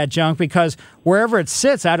rid of that junk, because wherever it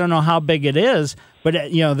sits, I don't know how big it is, but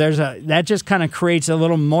that just kind of creates a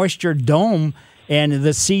little moisture dome, and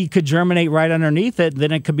the seed could germinate right underneath it.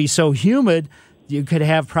 Then it could be so humid, you could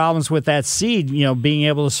have problems with that seed, being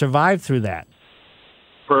able to survive through that.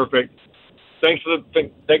 Perfect. Thanks for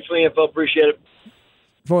the info. Appreciate it.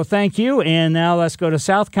 Well, thank you. And now let's go to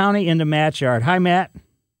South County, into Matt's yard. Hi, Matt.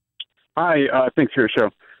 Hi, thanks for your show.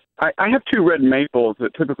 I have two red maples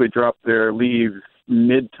that typically drop their leaves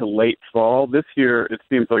mid to late fall. This year, it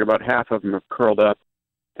seems like about half of them have curled up,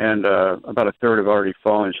 and about a third have already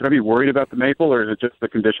fallen. Should I be worried about the maple, or is it just the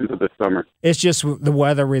conditions of this summer? It's just the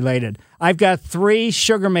weather related. I've got 3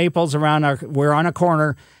 sugar maples we're on a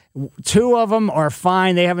corner. 2 of them are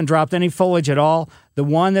fine. They haven't dropped any foliage at all. The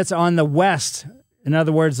one that's on the west, in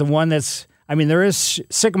other words, the one that's, there is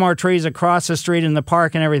sycamore trees across the street in the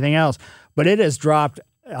park and everything else, but it has dropped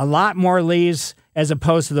a lot more leaves as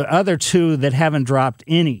opposed to the other 2 that haven't dropped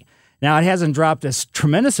any. Now, it hasn't dropped a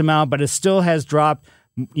tremendous amount, but it still has dropped,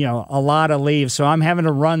 a lot of leaves. So I'm having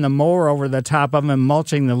to run the mower over the top of them and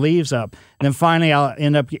mulching the leaves up. And then finally I'll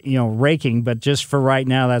end up, raking, but just for right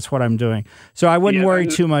now, that's what I'm doing. So I wouldn't worry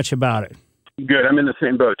too much about it. Good. I'm in the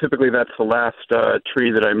same boat. Typically, that's the last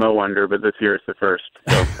tree that I mow under, but this year it's the first.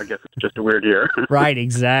 So I guess it's just a weird year. Right,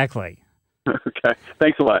 exactly. Okay.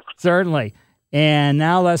 Thanks a lot. Certainly. And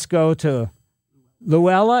now let's go to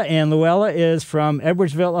Luella, and Luella is from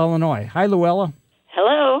Edwardsville, Illinois. Hi, Luella.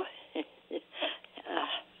 Hello.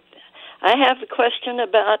 I have a question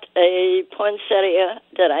about a poinsettia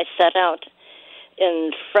that I set out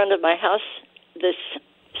in front of my house this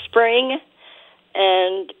spring,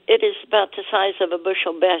 and it is about the size of a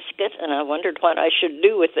bushel basket, and I wondered what I should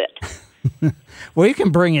do with it. Well, you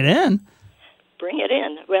can bring it in. Bring it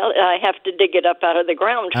in. Well, I have to dig it up out of the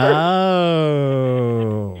ground first.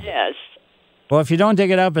 Oh. Yes. Well, if you don't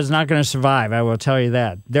dig it up, it's not going to survive, I will tell you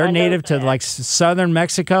that. They're native to, like, southern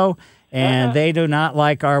Mexico, and they do not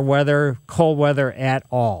like our weather, cold weather at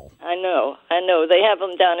all. I know. They have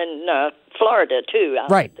them down in Florida, too,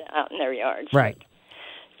 out in their yards. Right.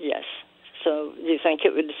 Yes. So do you think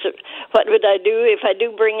it would... What would I do if I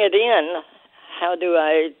do bring it in? How do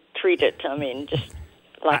I treat it? Just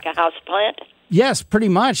like a house plant? Yes, pretty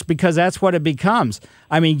much, because that's what it becomes.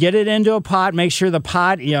 Get it into a pot. Make sure the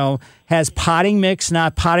pot, has potting mix,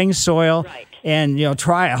 not potting soil. Right. And,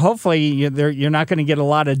 try it. Hopefully, you're not going to get a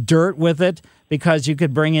lot of dirt with it, because you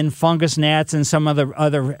could bring in fungus gnats and some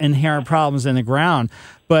other inherent problems in the ground.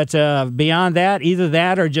 But beyond that, either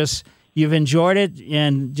that or just you've enjoyed it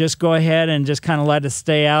and just go ahead and just kind of let it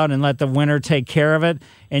stay out and let the winter take care of it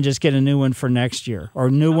and just get a new one for next year or a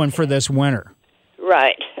new one for this winter.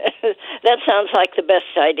 Right. That sounds like the best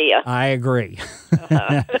idea. I agree.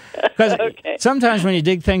 Because sometimes when you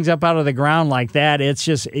dig things up out of the ground like that, it's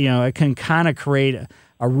just, it can kind of create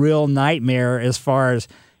a real nightmare as far as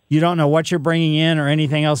you don't know what you're bringing in or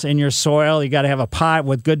anything else in your soil. You got to have a pot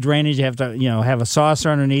with good drainage. You have to, have a saucer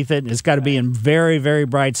underneath it. It's got to be in very, very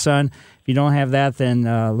bright sun. If you don't have that, then,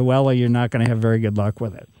 Luella, you're not going to have very good luck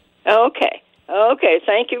with it. Okay.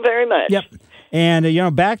 Thank you very much. Yep.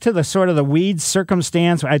 And, back to the sort of the weeds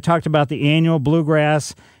circumstance, I talked about the annual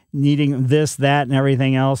bluegrass, needing this, that, and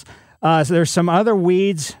everything else. So there's some other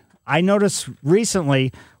weeds. I noticed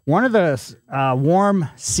recently one of the warm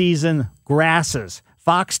season grasses,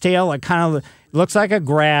 foxtail, it kind of looks like a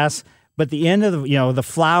grass, but the end of the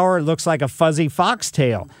flower looks like a fuzzy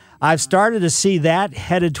foxtail. I've started to see that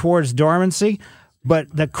headed towards dormancy,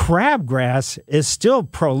 but the crabgrass is still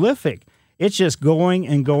prolific. It's just going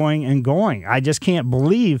and going and going. I just can't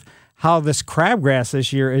believe how this crabgrass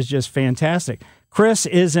this year is just fantastic. Chris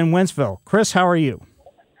is in Wentzville. Chris, how are you?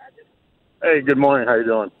 Hey, good morning. How you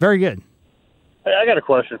doing? Very good. Hey, I got a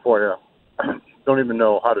question for you. Don't even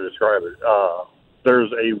know how to describe it.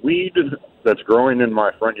 There's a weed that's growing in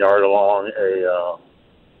my front yard along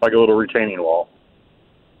like a little retaining wall,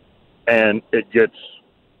 and it gets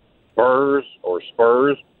burrs or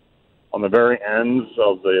spurs on the very ends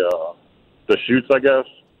of the shoots, I guess,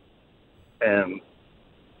 and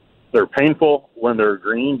they're painful when they're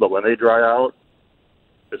green, but when they dry out,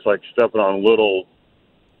 it's like stepping on little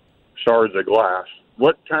shards of glass.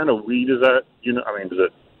 What kind of weed is that?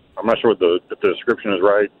 I'm not sure if the description is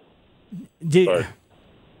right.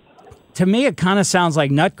 To me, it kind of sounds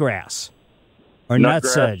like nutgrass or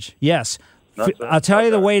nutsedge. Yes. I'll tell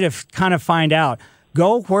you the way to kind of find out.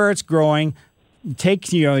 Go where it's growing.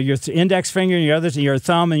 Take your index finger and your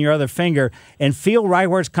thumb and your other finger and feel right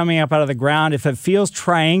where it's coming up out of the ground. If it feels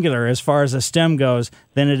triangular as far as the stem goes,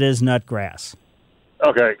 then it is nutgrass.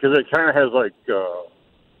 Okay, because it kind of has like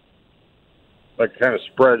kind of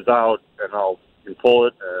spreads out, and you pull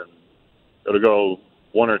it and it'll go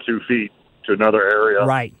 1 or 2 feet to another area.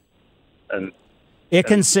 Right. And it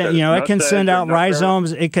can send out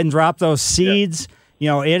rhizomes. It can drop those seeds.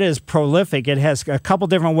 Yeah. It is prolific. It has a couple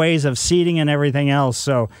different ways of seeding and everything else.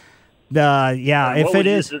 So, if it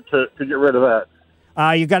is to get rid of that,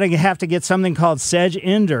 you have to get something called sedge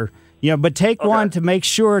ender. But take one to make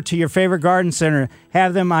sure to your favorite garden center.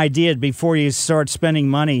 Have them ideated before you start spending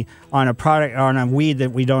money on a product or on a weed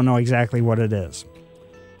that we don't know exactly what it is.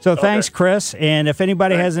 So thanks, Chris. And if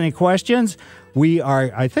anybody has any questions,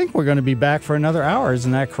 I think we're going to be back for another hour.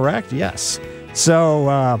 Isn't that correct? Yes.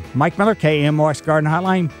 So Mike Miller, KMOX Garden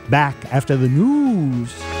Hotline, back after the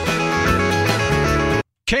news.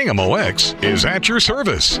 KMOX is at your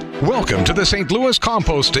service. Welcome to the St. Louis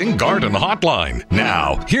Composting Garden Hotline.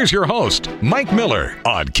 Now, here's your host, Mike Miller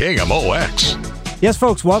on KMOX. Yes,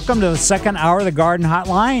 folks, welcome to the second hour of the Garden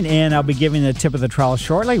Hotline, and I'll be giving the tip of the trowel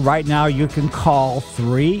shortly. Right now, you can call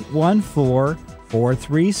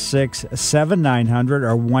 314-436-7900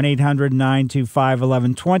 or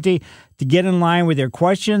 1-800-925-1120 to get in line with your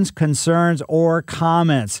questions, concerns, or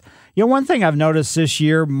comments. One thing I've noticed this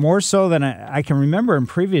year, more so than I can remember in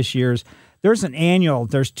previous years, there's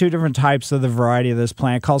two different types of the variety of this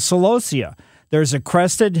plant called celosia. There's a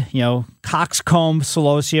crested, coxcomb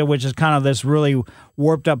celosia, which is kind of this really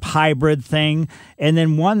warped up hybrid thing. And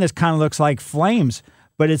then one that kind of looks like flames.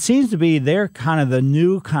 But it seems to be they're kind of the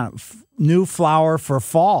new flower for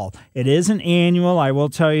fall. It isn't annual, I will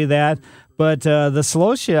tell you that. But the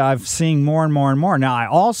celosia I've seen more and more and more.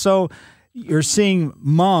 Now, you're seeing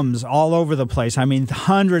mums all over the place. I mean,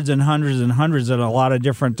 hundreds and hundreds and hundreds at a lot of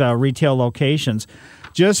different retail locations.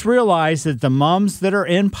 Just realize that the mums that are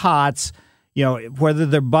in pots, whether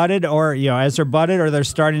they're budded or, as they're budded or they're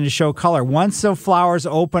starting to show color, once the flowers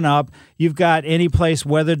open up, you've got any place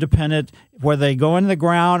weather dependent, whether they go into the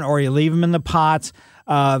ground or you leave them in the pots,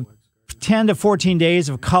 10 to 14 days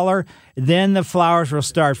of color, then the flowers will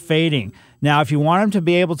start fading. Now, if you want them to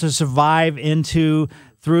be able to survive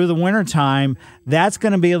through the wintertime, that's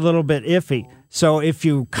going to be a little bit iffy. So if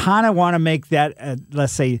you kind of want to make that,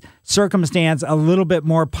 let's say, circumstance a little bit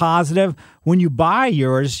more positive, when you buy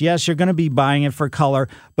yours, yes, you're going to be buying it for color,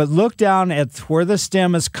 but look down at where the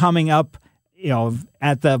stem is coming up,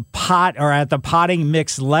 at the pot or at the potting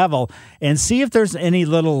mix level and see if there's any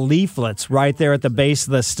little leaflets right there at the base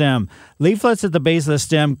of the stem. Leaflets at the base of the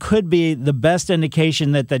stem could be the best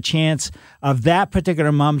indication that the chance of that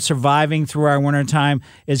particular mum surviving through our wintertime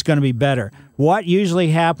is going to be better. What usually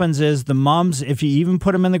happens is the mums, if you even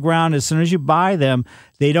put them in the ground, as soon as you buy them,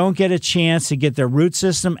 they don't get a chance to get their root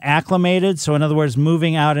system acclimated. So in other words,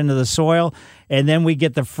 moving out into the soil. And then we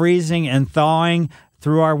get the freezing and thawing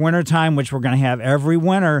through our wintertime, which we're going to have every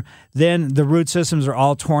winter, then the root systems are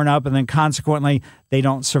all torn up, and then consequently, they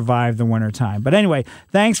don't survive the wintertime. But anyway,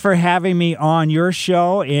 thanks for having me on your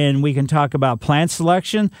show, and we can talk about plant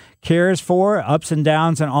selection, cares for, ups and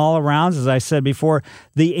downs, and all arounds. As I said before,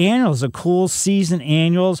 the annuals, the cool season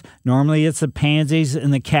annuals, normally it's the pansies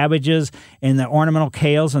and the cabbages and the ornamental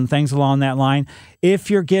kales and things along that line. If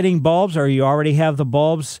you're getting bulbs or you already have the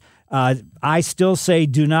bulbs, I still say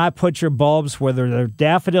do not put your bulbs, whether they're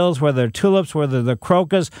daffodils, whether they're tulips, whether they're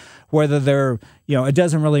crocus, whether they're, it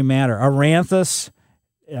doesn't really matter. Aranthus,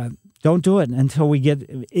 don't do it until we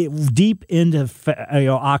get deep into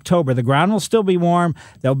October. The ground will still be warm.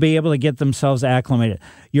 They'll be able to get themselves acclimated.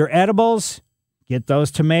 Your edibles, get those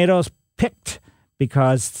tomatoes picked,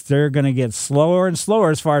 because they're going to get slower and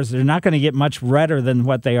slower as far as they're not going to get much redder than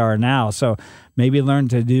what they are now. So maybe learn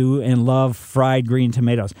to do and love fried green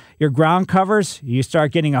tomatoes. Your ground covers, you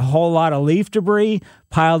start getting a whole lot of leaf debris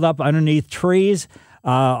piled up underneath trees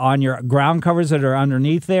on your ground covers that are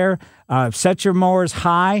underneath there. Set your mowers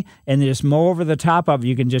high and just mow over the top of it.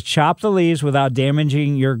 You can just chop the leaves without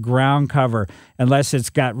damaging your ground cover, unless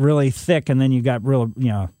it's got really thick, and then you got real,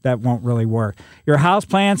 that won't really work. Your house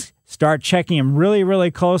plants, start checking them really, really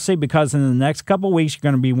closely, because in the next couple of weeks, you're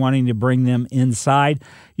going to be wanting to bring them inside.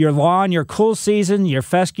 Your lawn, your cool season, your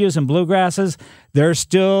fescues and bluegrasses, they're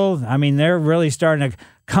really starting to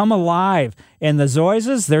come alive. And the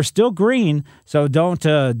zoysias, they're still green, so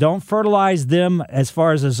don't fertilize them as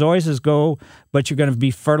far as the zoysias go, but you're going to be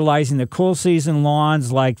fertilizing the cool season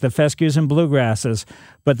lawns like the fescues and bluegrasses.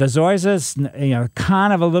 But the zoysias,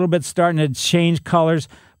 kind of a little bit starting to change colors,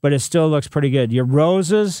 but it still looks pretty good. Your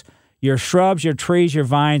roses, your shrubs, your trees, your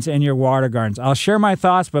vines, and your water gardens. I'll share my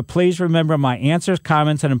thoughts, but please remember my answers,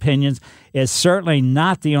 comments, and opinions is certainly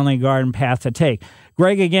not the only garden path to take.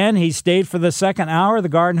 Greg, again, he stayed for the second hour of the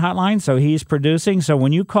Garden Hotline, so he's producing. So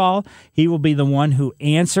when you call, he will be the one who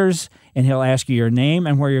answers, and he'll ask you your name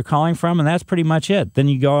and where you're calling from, and that's pretty much it. Then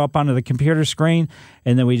you go up onto the computer screen,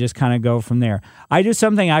 and then we just kind of go from there. I do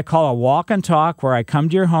something I call a walk and talk, where I come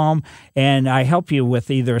to your home, and I help you with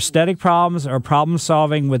either aesthetic problems or problem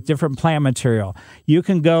solving with different plant material. You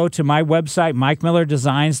can go to my website,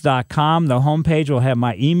 MikeMillerDesigns.com. The homepage will have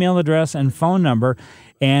my email address and phone number,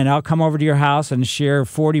 and I'll come over to your house and share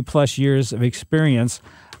 40-plus years of experience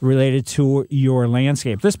related to your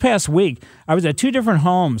landscape. This past week, I was at 2 different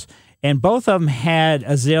homes, and both of them had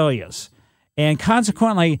azaleas. And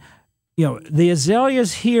consequently, the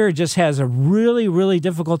azaleas here just has a really, really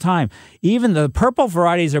difficult time. Even the purple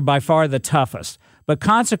varieties are by far the toughest. But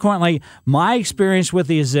consequently, my experience with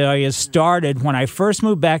the azaleas started when I first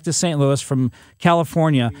moved back to St. Louis from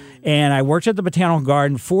California, and I worked at the Botanical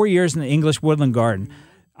Garden 4 years in the English Woodland Garden.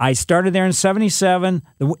 I started there in 77.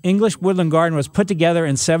 The English Woodland Garden was put together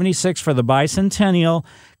in 76 for the bicentennial.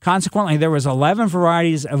 Consequently, there was 11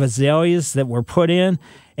 varieties of azaleas that were put in.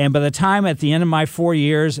 And by the time at the end of my 4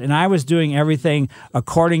 years, and I was doing everything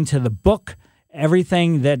according to the book,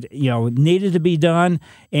 everything that needed to be done,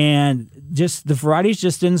 and just the varieties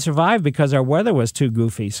just didn't survive because our weather was too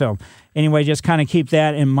goofy. So anyway, just kind of keep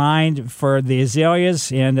that in mind for the azaleas,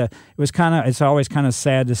 and it's always kind of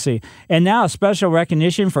sad to see. And now a special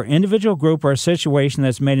recognition for individual group or situation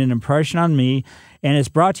that's made an impression on me, and it's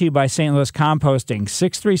brought to you by St. Louis Composting,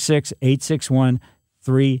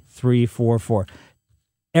 636-861-3344.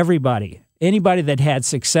 Anybody that had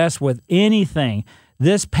success with anything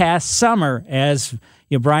this past summer, as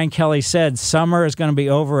Brian Kelly said, summer is going to be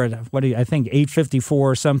over at, I think 8:54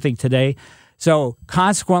 or something today. So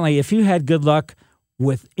consequently, if you had good luck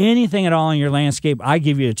with anything at all in your landscape, I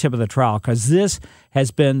give you a tip of the trowel, because this has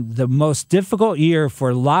been the most difficult year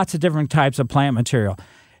for lots of different types of plant material.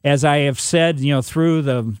 As I have said,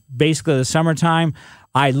 through basically the summertime,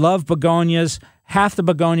 I love begonias. Half the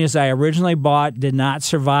begonias I originally bought did not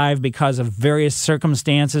survive because of various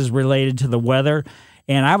circumstances related to the weather.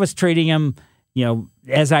 And I was treating them,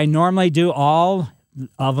 as I normally do, all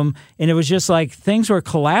of them. And it was just like things were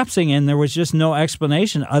collapsing, and there was just no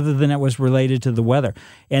explanation other than it was related to the weather.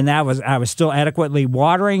 And I was still adequately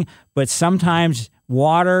watering, but sometimes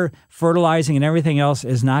water, fertilizing, and everything else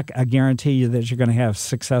is not a guarantee that you're going to have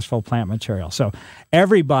successful plant material. So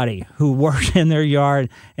everybody who worked in their yard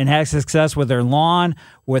and had success with their lawn,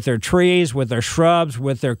 with their trees, with their shrubs,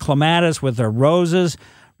 with their clematis, with their roses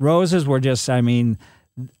were just,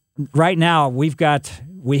 right now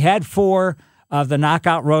we had 4 of the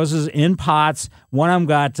knockout roses in pots. One of them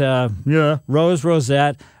got rose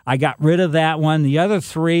rosette. I got rid of that one. The other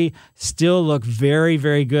 3 still look very,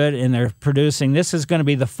 very good, and they're producing. This is going to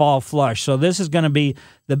be the fall flush. So this is going to be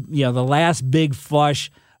the last big flush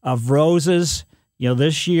of roses,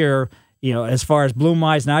 this year, as far as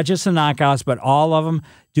bloom-wise, not just the knockouts, but all of them.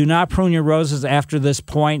 Do not prune your roses after this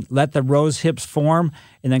point. Let the rose hips form,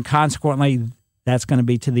 and then consequently, that's going to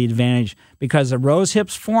be to the advantage, because the rose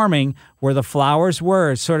hips forming where the flowers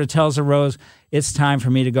were, it sort of tells the rose it's time for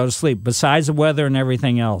me to go to sleep, besides the weather and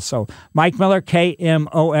everything else. So Mike Miller,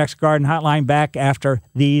 KMOX Garden Hotline, back after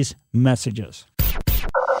these messages.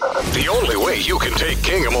 The only way you can take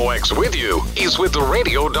KMOX with you is with the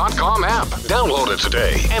radio.com app. Download it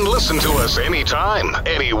today and listen to us anytime,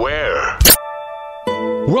 anywhere.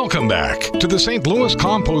 Welcome back to the St. Louis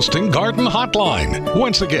Composting Garden Hotline.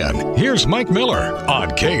 Once again, here's Mike Miller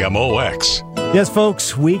on KMOX. Yes,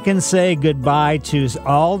 folks, we can say goodbye to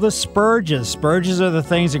all the spurges. Spurges are the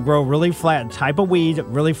things that grow really flat, type of weed,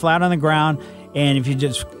 really flat on the ground. And if you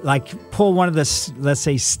just pull one of the, let's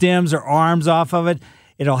say, stems or arms off of it,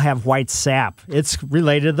 it'll have white sap. It's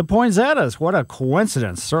related to the poinsettias. What a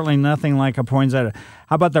coincidence. Certainly nothing like a poinsettia.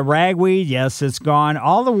 How about the ragweed? Yes, it's gone.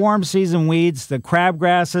 All the warm season weeds, the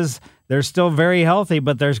crabgrasses, they're still very healthy,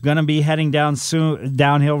 but there's going to be heading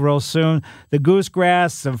downhill real soon. The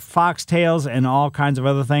goosegrass, the foxtails, and all kinds of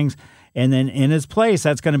other things. And then in its place,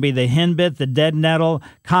 that's going to be the henbit, the dead nettle,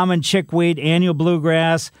 common chickweed, annual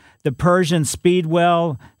bluegrass, the Persian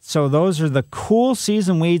speedwell. So those are the cool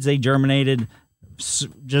season weeds. They germinated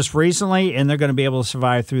just recently, and they're going to be able to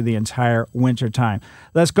survive through the entire winter time.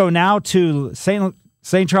 Let's go now to St.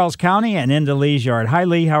 Charles County and into Lee's yard. Hi,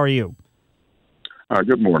 Lee. How are you?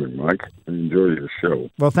 Good morning, Mike. I enjoy your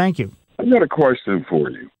show. Well, thank you. I've got a question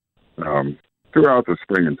for you. Throughout the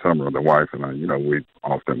spring and summer, the wife and I, we've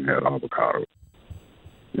often had avocado.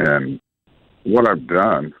 And what I've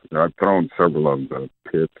done, I've thrown several of the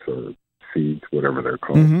pits or seeds, whatever they're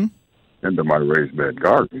called, into my raised bed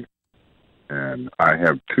garden. And I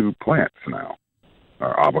have 2 plants now,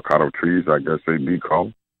 avocado trees, I guess they'd be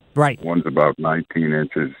called. Right. One's about 19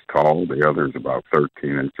 inches tall. The other's about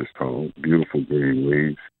 13 inches tall. Beautiful green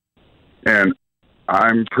leaves. And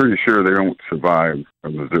I'm pretty sure they don't survive a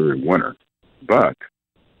Missouri winter. But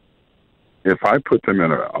if I put them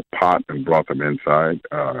in a pot and brought them inside,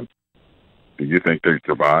 do you think they'd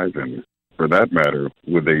survive? And for that matter,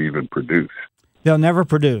 would they even produce? They'll never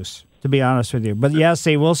produce, to be honest with you. But yes,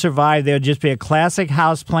 they will survive. They'll just be a classic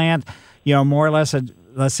house plant, more or less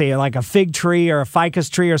let's say like a fig tree or a ficus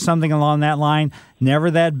tree or something along that line.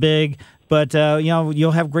 Never that big, but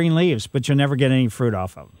you'll have green leaves, but you'll never get any fruit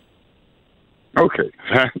off of them. Okay,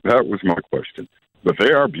 that was my question. But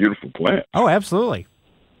they are beautiful plants. Oh, absolutely.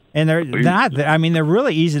 And they're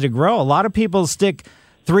really easy to grow. A lot of people stick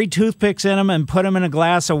 3 toothpicks in them and put them in a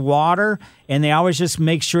glass of water, and they always just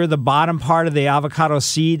make sure the bottom part of the avocado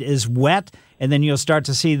seed is wet, and then you'll start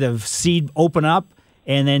to see the seed open up,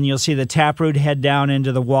 and then you'll see the taproot head down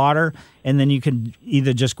into the water, and then you can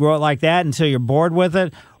either just grow it like that until you're bored with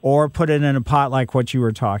it, or put it in a pot like what you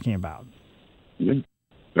were talking about. Yeah.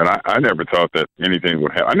 And I never thought that anything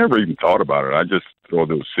would happen. I never even thought about it. I just throw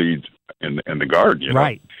those seeds in the garden,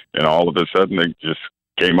 Right. And all of a sudden they just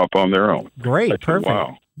came up on their own. Great, perfect.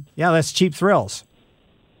 Wow. Yeah, that's cheap thrills.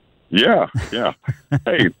 Yeah.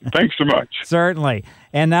 Hey, thanks so much. Certainly.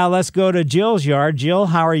 And now let's go to Jill's yard. Jill,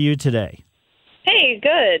 how are you today? Hey,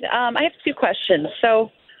 good. I have 2 questions. So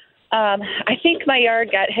I think my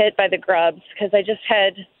yard got hit by the grubs because I just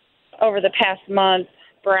had, over the past month,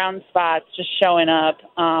 brown spots just showing up.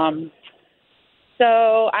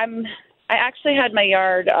 So I actually had my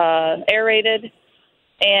yard aerated,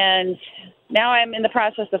 and now I'm in the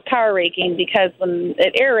process of power raking because when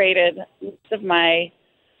it aerated, most of my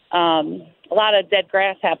a lot of dead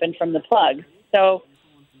grass happened from the plug. So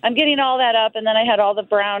I'm getting all that up, and then I had all the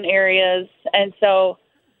brown areas, and so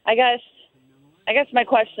I guess my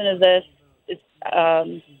question is this: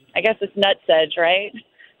 I guess it's nutsedge, right?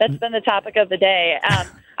 That's been the topic of the day.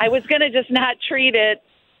 I was going to just not treat it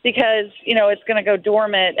because, it's going to go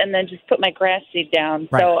dormant and then just put my grass seed down.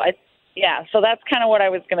 Right. So that's kind of what I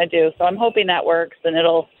was going to do. So I'm hoping that works and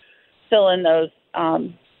it'll fill in those,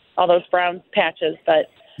 all those brown patches. But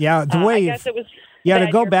yeah, the way I guess it was. Yeah,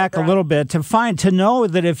 to go back a little bit, to know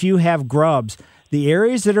that if you have grubs, the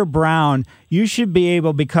areas that are brown, you should be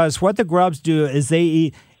able, because what the grubs do is they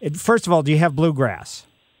eat. First of all, do you have bluegrass?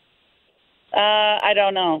 I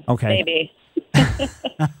don't know. Okay. Maybe.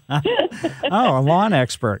 Oh, a lawn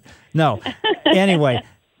expert. No. Anyway,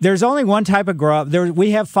 there's only one type of grub.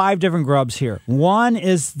 We have 5 different grubs here. One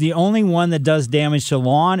is the only one that does damage to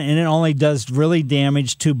lawn, and it only does really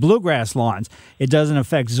damage to bluegrass lawns. It doesn't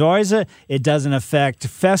affect zoysia. It doesn't affect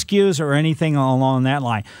fescues or anything along that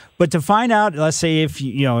line. But to find out, let's say if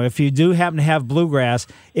you do happen to have bluegrass,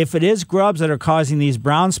 if it is grubs that are causing these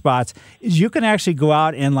brown spots, you can actually go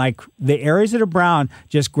out and, like, the areas that are brown,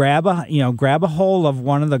 just grab a hold of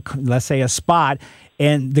one of the, let's say, a spot,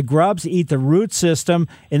 and the grubs eat the root system,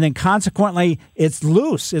 and then consequently it's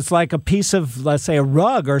loose. It's like a piece of, let's say, a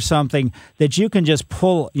rug or something that you can just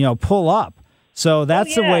pull up. So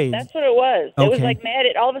that's the way. That's what it was. Okay. It was like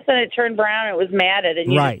matted. All of a sudden it turned brown. It was matted,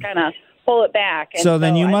 and you just kind of pull it back. And So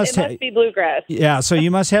then you it must must be bluegrass. Yeah, so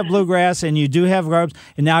you must have bluegrass, and you do have grubs.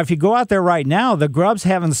 And now, if you go out there right now, the grubs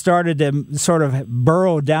haven't started to sort of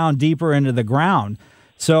burrow down deeper into the ground.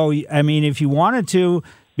 So, I mean, if you wanted to,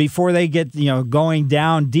 before they get going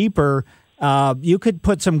down deeper, you could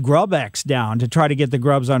put some Grub-X down to try to get the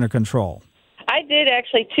grubs under control. I did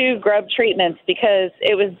actually 2 grub treatments because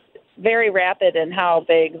it was very rapid in how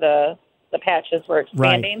big the patches were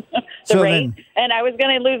expanding, Right. the So rate. And I was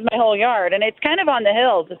going to lose my whole yard. And it's kind of on the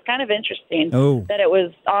hills. It's kind of interesting that it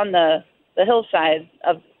was on the hillside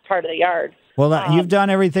of part of the yard. Well, you've done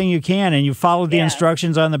everything you can, and you followed the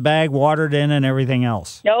instructions on the bag, watered in, and everything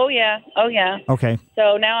else. Oh, yeah. Okay.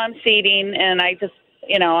 So now I'm seeding, and I'm just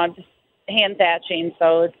hand thatching,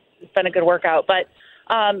 so it's been a good workout. But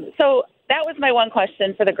so that was my one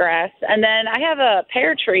question for the grass. And then I have a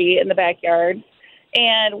pear tree in the backyard,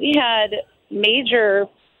 and we had major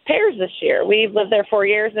pears this year. We've lived there 4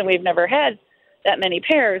 years, and we've never had that many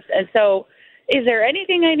pears. And so is there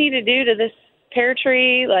anything I need to do to this pear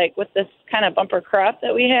tree, like with this kind of bumper crop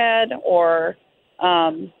that we had, or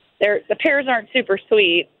the pears aren't super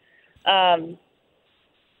sweet?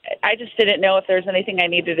 I just didn't know if there's anything I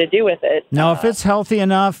needed to do with it. Now, if it's healthy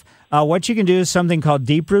enough, what you can do is something called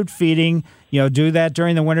deep root feeding. Do that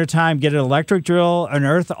during the wintertime. Get an electric drill, an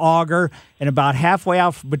earth auger, and about halfway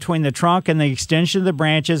out between the trunk and the extension of the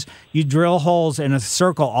branches, you drill holes in a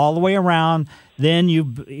circle all the way around. Then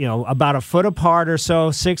about a foot apart or so,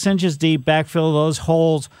 6 inches deep, backfill those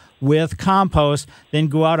holes with compost, then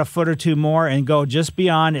go out a foot or two more and go just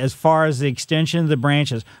beyond as far as the extension of the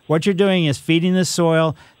branches. What you're doing is feeding the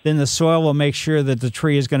soil, then the soil will make sure that the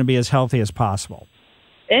tree is going to be as healthy as possible.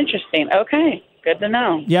 Interesting. Okay. Good to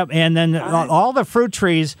know. Yep, and then all the fruit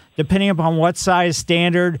trees, depending upon what size,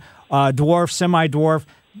 standard, dwarf, semi-dwarf,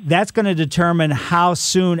 that's going to determine how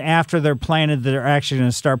soon after they're planted they're actually going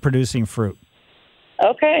to start producing fruit.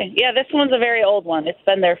 Okay. Yeah, this one's a very old one. It's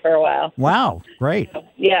been there for a while. Wow, great.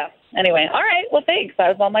 Yeah. Anyway, all right. Well, thanks. That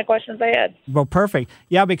was all my questions I had. Well, perfect.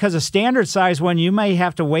 Yeah, because a standard size one, you may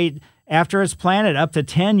have to wait after it's planted up to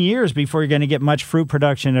 10 years before you're going to get much fruit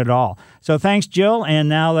production at all. So thanks, Jill. And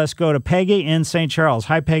now let's go to Peggy in St. Charles.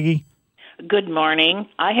 Hi, Peggy. Good morning.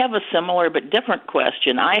 I have a similar but different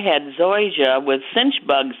question. I had zoysia with cinch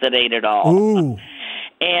bugs that ate it all. Ooh.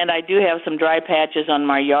 And I do have some dry patches on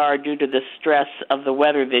my yard due to the stress of the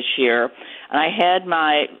weather this year. And I had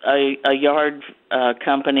my a yard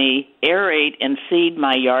company aerate and seed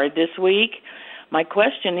my yard this week. My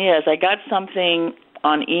question is, I got something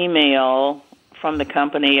on email from the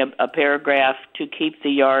company, a paragraph to keep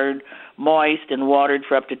the yard moist and watered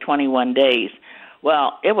for up to 21 days.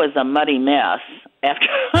 Well, it was a muddy mess after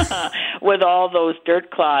with all those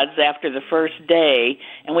dirt clods after the first day,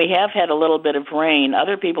 and we have had a little bit of rain.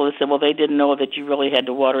 Other people have said, well, they didn't know that you really had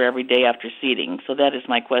to water every day after seeding. So that is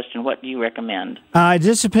my question. What do you recommend? It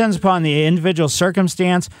just depends upon the individual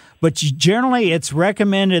circumstance, but generally it's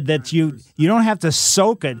recommended that you don't have to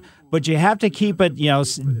soak it, but you have to keep it,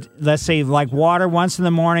 let's say like water once in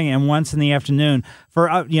the morning and once in the afternoon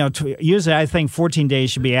for, usually I think 14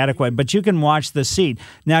 days should be adequate, but you can watch the seed.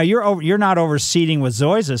 Now, you're not overseeding with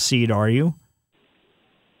zoysia seed, are you?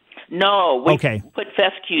 No, we okay. Put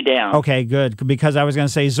fescue down. Okay, good, because I was going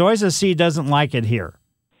to say zoysia seed doesn't like it here.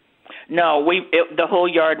 No, the whole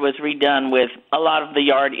yard was redone with, a lot of the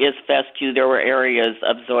yard is fescue. There were areas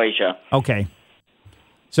of zoysia. Okay.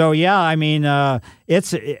 So, yeah, I mean, it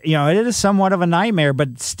is somewhat of a nightmare,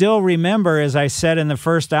 but still remember, as I said in the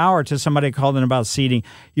first hour to somebody called in about seeding,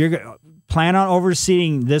 you're plan on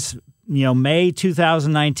overseeding this, May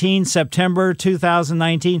 2019, September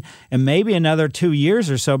 2019, and maybe another 2 years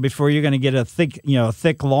or so before you're going to get a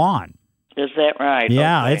thick lawn. Is that right?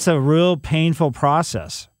 Yeah, Okay. It's a real painful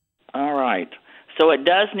process. All right. So it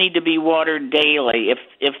does need to be watered daily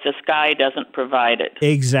if the sky doesn't provide it.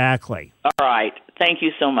 Exactly. All right. Thank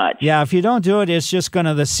you so much. Yeah, if you don't do it, it's just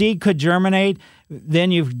the seed could germinate,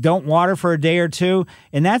 then you don't water for a day or two,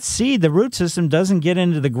 and that seed, the root system doesn't get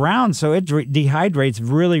into the ground, so it dehydrates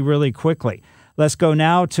really, really quickly. Let's go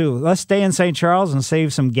now let's stay in St. Charles and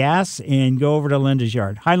save some gas and go over to Linda's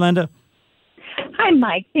yard. Hi, Linda. Hi,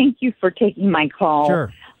 Mike. Thank you for taking my call.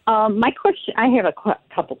 Sure. My question, I have a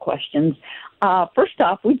couple questions. First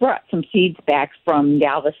off, we brought some seeds back from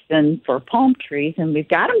Galveston for palm trees, and we've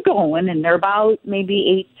got them going, and they're about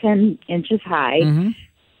maybe 8-10 inches high.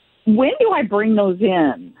 Mm-hmm. When do I bring those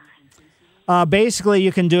in? Basically,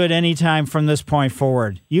 you can do it anytime from this point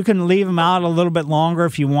forward. You can leave them out a little bit longer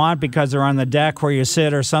if you want because they're on the deck where you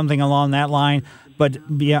sit or something along that line. But,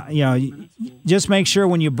 just make sure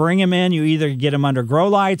when you bring them in, you either get them under grow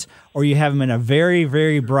lights or you have them in a very,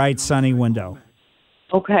 very bright, sunny window.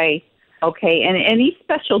 Okay. Okay, and any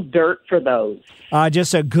special dirt for those?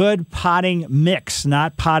 Just a good potting mix,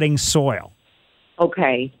 not potting soil.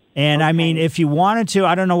 Okay. And I mean, if you wanted to,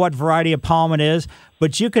 I don't know what variety of palm it is,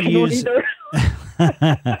 but you could use.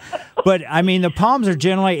 But I mean, the palms are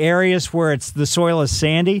generally areas where the soil is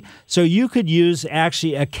sandy, so you could use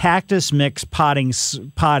actually a cactus mix potting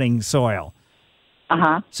soil.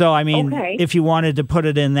 So I mean, if you wanted to put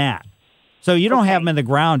it in that, so you don't have them in the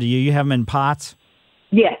ground, do you? You have them in pots.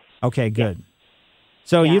 Yes. Okay, good.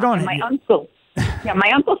 So you don't. And my uncle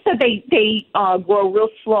said they grow real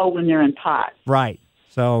slow when they're in pots. Right.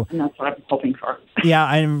 So and that's what I'm hoping for.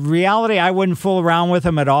 Yeah, in reality, I wouldn't fool around with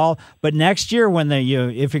them at all. But next year, when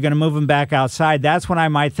if you're going to move them back outside, that's when I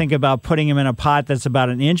might think about putting them in a pot that's about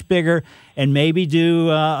an inch bigger, and maybe do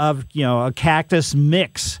a cactus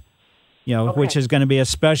mix. Which is going to be a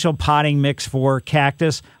special potting mix for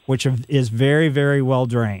cactus, which is very, very well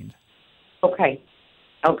drained. Okay.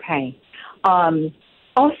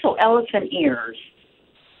 Also, elephant ears.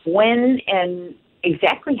 When and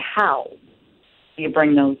exactly how do you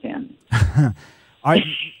bring those in?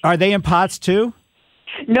 Are they in pots too?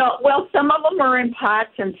 No. Well, some of them are in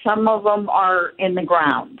pots and some of them are in the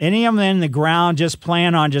ground. Any of them in the ground, just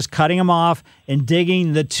plan on just cutting them off and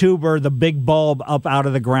digging the tuber, the big bulb, up out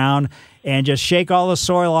of the ground, and just shake all the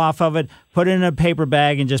soil off of it, put it in a paper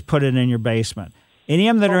bag, and just put it in your basement. Any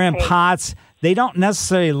of them that are in pots, they don't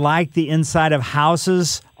necessarily like the inside of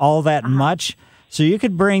houses all that much. So you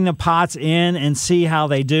could bring the pots in and see how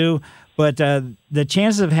they do, but the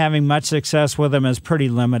chances of having much success with them is pretty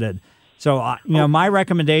limited. So, my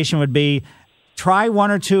recommendation would be try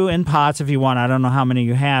one or two in pots if you want. I don't know how many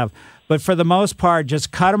you have. But for the most part,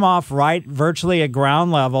 just cut them off virtually at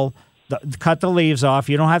ground level. Cut the leaves off.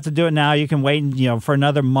 You don't have to do it now. You can wait, for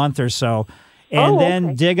another month or so. And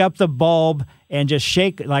then dig up the bulb and just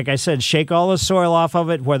shake, like I said, shake all the soil off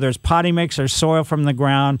of it, whether it's potting mix or soil from the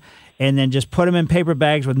ground, and then just put them in paper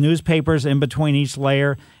bags with newspapers in between each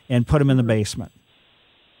layer and put them in the basement.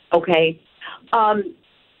 Okay.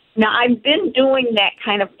 Now, I've been doing that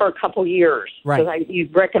kind of for a couple years. Right. You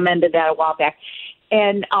recommended that a while back.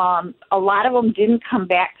 And a lot of them didn't come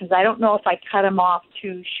back because I don't know if I cut them off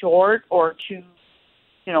too short or too,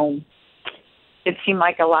 it seemed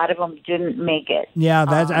like a lot of them didn't make it. Yeah,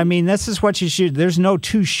 this is what you should. There's no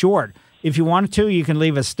too short. If you wanted to, you can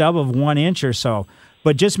leave a stub of 1 inch or so.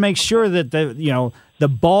 But just make sure that the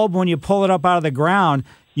bulb, when you pull it up out of the ground,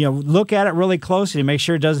 look at it really closely to make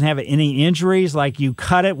sure it doesn't have any injuries, like you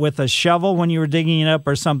cut it with a shovel when you were digging it up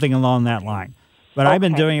or something along that line. But I've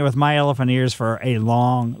been doing it with my elephant ears for a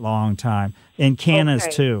long, long time, and cannas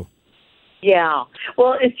too. Yeah.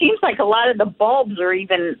 Well, it seems like a lot of the bulbs are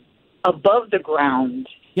even above the ground.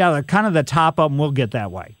 Yeah, kind of the top of them will get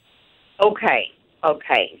that way. Okay.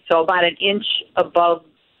 So about an inch above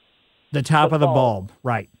the top of the bulb,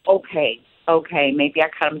 right. Okay. Maybe I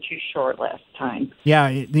cut them too short last time.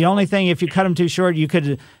 Yeah, the only thing, if you cut them too short, you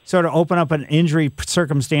could sort of open up an injury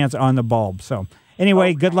circumstance on the bulb. So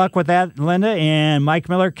anyway, good luck with that, Linda. And Mike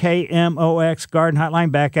Miller, KMOX Garden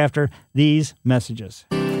Hotline, back after these messages.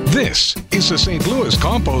 This is the St. Louis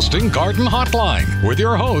Composting Garden Hotline with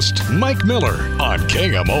your host, Mike Miller on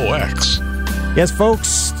KMOX. Yes,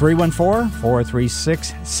 folks,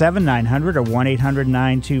 314-436-7900 or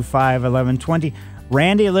 1-800-925-1120.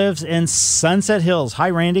 Randy lives in Sunset Hills. Hi,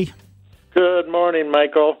 Randy. Good morning,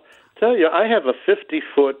 Michael. Tell you, I have a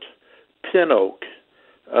 50-foot pin oak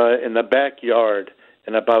in the backyard,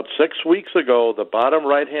 and about 6 weeks ago, the bottom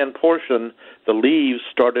right-hand portion, the leaves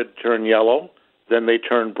started to turn yellow, then they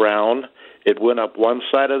turned brown. It went up one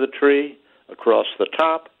side of the tree, across the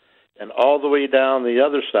top, and all the way down the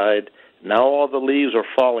other side. Now all the leaves are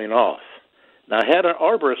falling off. Now, I had an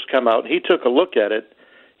arborist come out, and he took a look at it.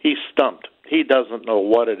 He's stumped. He doesn't know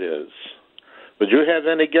what it is. Would you have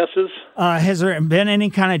any guesses? Has there been any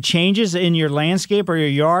kind of changes in your landscape or your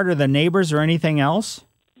yard or the neighbors or anything else?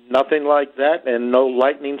 Nothing like that, and no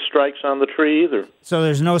lightning strikes on the tree either. So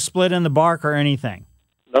there's no split in the bark or anything?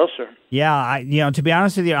 No, sir. Yeah, to be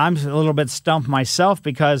honest with you, I'm a little bit stumped myself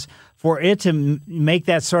because for it to make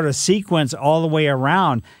that sort of sequence all the way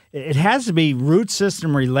around, it has to be root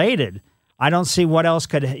system related. I don't see what else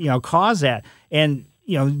could, cause that. And,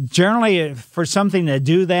 generally for something to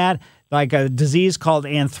do that, like a disease called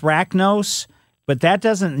anthracnose, but that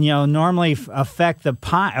doesn't, normally affect the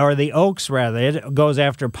pine or the oaks rather. It goes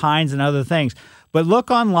after pines and other things. But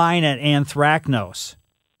look online at anthracnose.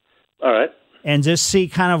 All right. And just see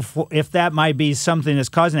kind of if that might be something that's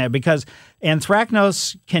causing that, because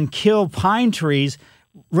anthracnose can kill pine trees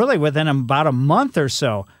really within about a month or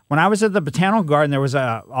so, When I was at the Botanical Garden, there was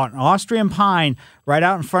an Austrian pine right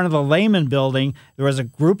out in front of the Lehman building. There was a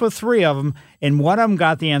group of 3 of them, and one of them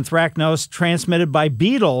got the anthracnose transmitted by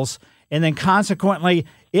beetles, and then consequently,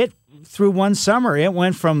 it through one summer, it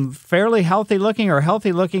went from fairly healthy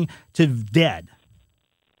looking to dead.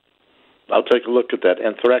 I'll take a look at that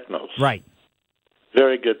anthracnose. Right.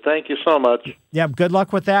 Very good. Thank you so much. Yeah, good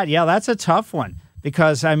luck with that. Yeah, that's a tough one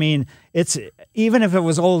because, I mean, it's even if it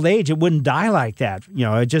was old age, it wouldn't die like that. You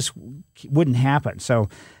know, it just wouldn't happen. So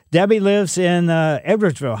Debbie lives in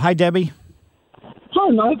Edwardsville. Hi, Debbie. Hi,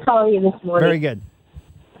 Mike. How are you this morning? Very good.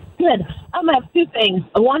 Good. I have 2 things.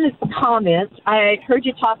 One is the comments. I heard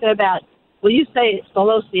you talking about, well, you say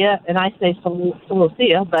celosia, and I say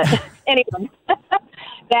celosia, but anyway,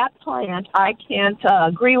 that plant, I can't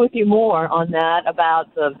agree with you more on that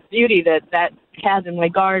about the beauty that has in my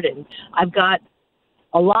garden. I've got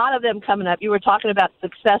a lot of them coming up. You were talking about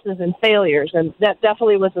successes and failures, and that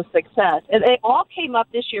definitely was a success. And they all came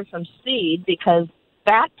up this year from seed because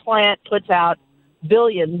that plant puts out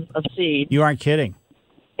billions of seeds. You aren't kidding.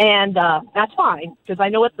 And that's fine, because I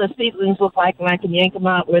know what the seedlings look like, and I can yank them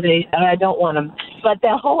out where I don't want them. But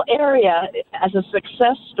that whole area, as a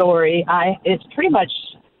success story, it's pretty much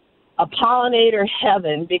a pollinator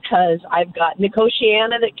heaven, because I've got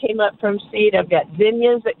Nicotiana that came up from seed, I've got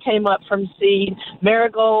zinnias that came up from seed,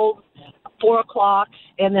 marigold, 4 o'clock,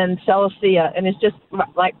 and then celosia. And it's just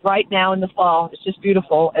like right now in the fall, it's just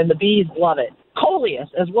beautiful, and the bees love it. Coleus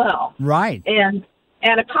as well. Right. And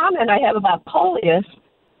a comment I have about Coleus,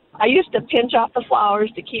 I used to pinch off the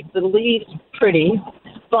flowers to keep the leaves pretty,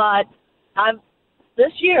 but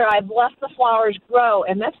this year I've left the flowers grow,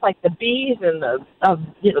 and that's like the bees and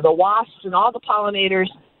the wasps and all the pollinators.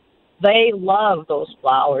 They love those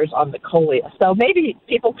flowers on the Coleus. So maybe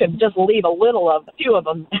people could just leave a few of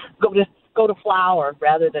them go to flower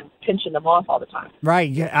rather than pinching them off all the time.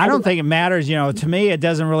 Right. I don't think it matters. You know, to me, it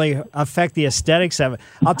doesn't really affect the aesthetics of it.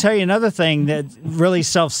 I'll tell you another thing that really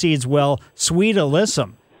self-seeds well, sweet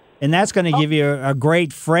alyssum. And that's going to give you a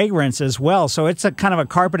great fragrance as well. So it's a kind of a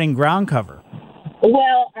carpeting ground cover.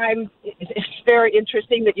 Well, it's very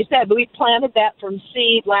interesting that you said, but we planted that from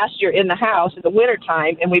seed last year in the house in the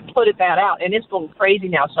wintertime, and we put that out, and it's going crazy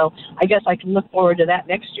now. So I guess I can look forward to that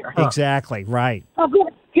next year. Huh? Exactly, right. Oh,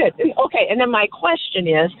 good. Okay, and then my question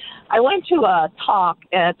is, I went to a talk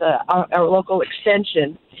at our local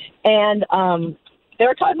extension, and they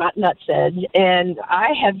were talking about nutsedge, and I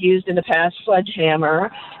have used in the past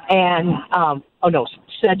sledgehammer and,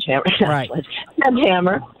 sledgehammer. Right.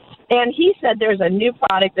 Sledgehammer. And he said there's a new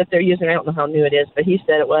product that they're using. I don't know how new it is, but he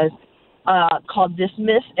said it was called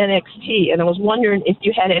Dismiss NXT. And I was wondering if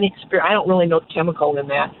you had any experience. I don't really know the chemical in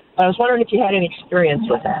that, but I was wondering if you had any experience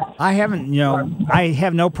with that. I haven't, I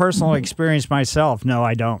have no personal experience myself. No,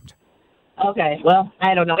 I don't. Okay, well,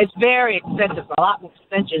 I don't know. It's very expensive, a lot more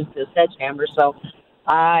expensive than sledgehammer, so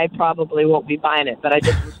I probably won't be buying it, but I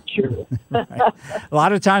just was curious. Right. A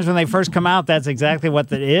lot of times when they first come out, that's exactly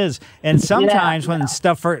what it is. And sometimes when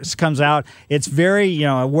stuff first comes out, it's very,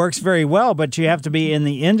 it works very well, but you have to be in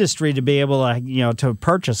the industry to be able to, to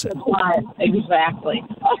purchase it. Exactly.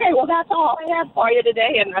 Okay, well, that's all I have for you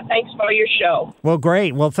today, and thanks for your show. Well,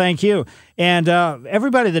 great. Well, thank you. And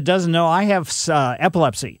everybody that doesn't know, I have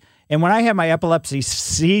epilepsy. And when I had my epilepsy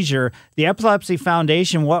seizure, the Epilepsy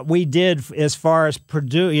Foundation, what we did as far as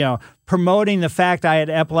promoting the fact I had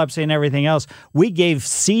epilepsy and everything else, we gave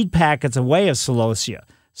seed packets away of celosia.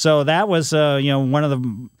 So that was, one of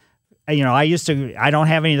the, I don't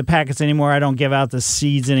have any of the packets anymore. I don't give out the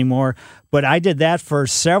seeds anymore. But I did that for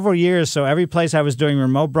several years. So every place I was doing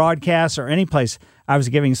remote broadcasts or any place, I was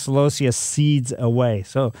giving celosia seeds away.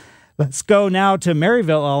 So let's go now to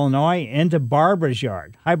Maryville, Illinois, into Barbara's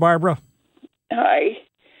yard. Hi, Barbara. Hi.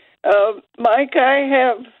 Mike, I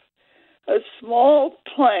have a small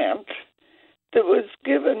plant that was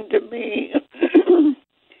given to me,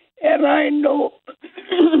 and I know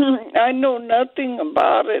nothing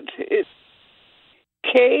about it. It's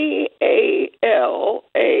Kalanchoe.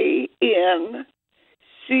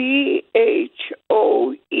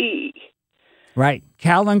 Right,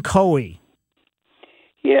 Kalanchoe.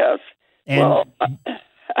 Yes. And well,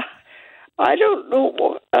 I don't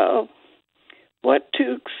know what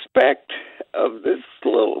to expect of this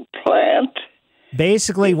little plant.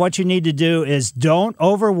 Basically, what you need to do is don't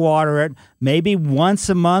overwater it. Maybe once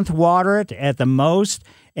a month water it at the most,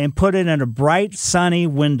 and put it in a bright, sunny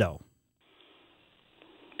window.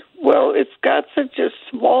 Well, it's got such a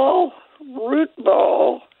small root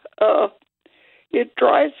ball. It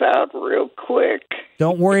dries out real quick.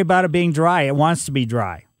 Don't worry about it being dry. It wants to be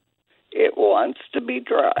dry. It wants to be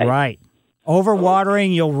dry. Right.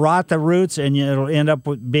 Overwatering, you'll rot the roots, and it'll end up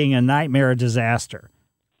with being a nightmare, a disaster.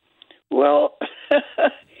 Well,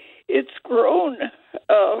 it's grown.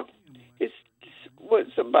 It was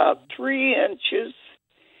about 3 inches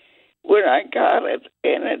when I got it,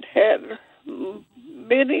 and it had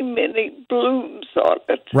many, many blooms on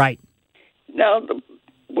it. Right. Now,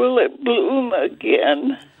 will it bloom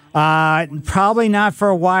again? Probably not for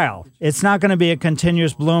a while. It's not going to be a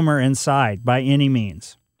continuous bloomer inside by any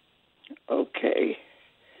means. Okay.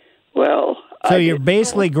 Well, so you're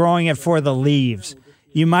basically growing it for the leaves.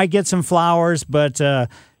 You might get some flowers, but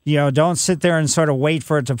don't sit there and sort of wait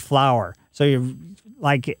for it to flower. So you,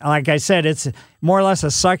 like I said, it's more or less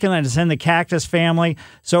a succulent. It's in the cactus family.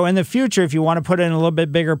 So in the future, if you want to put it in a little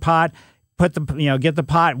bit bigger pot, get the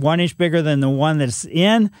pot 1 inch bigger than the one that's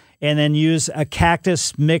in, and then use a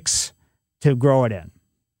cactus mix to grow it in.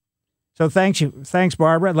 So thanks,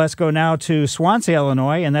 Barbara. Let's go now to Swansea,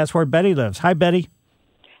 Illinois, and that's where Betty lives. Hi, Betty.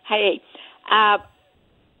 Hey, I've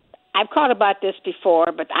called about this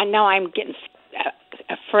before, but I know I'm getting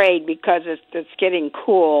afraid because it's getting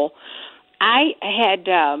cool. I had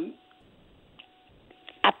a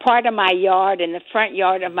part of my yard in the front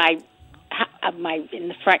yard in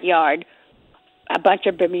the front yard, a bunch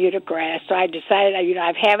of Bermuda grass. So I decided,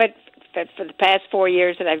 I've had it for the past 4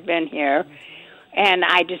 years that I've been here, and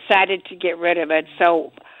I decided to get rid of it.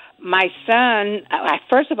 So my son,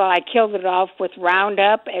 first of all, I killed it off with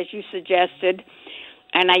Roundup, as you suggested,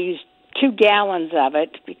 and I used 2 gallons of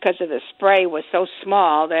it because of the spray was so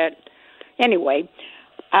small that, anyway,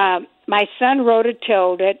 my son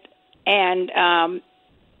rototilled it, and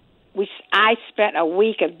I spent a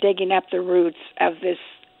week of digging up the roots of this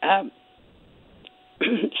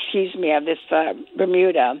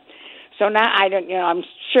Bermuda. So now I don't, I'm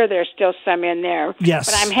sure there's still some in there. Yes.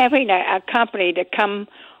 But I'm having a company to come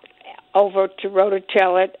over to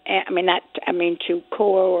rototill it. To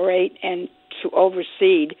coaorate and to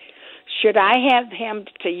overseed. Should I have him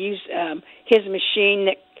to use his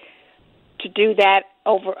machine to do that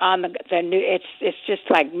over on the new? It's just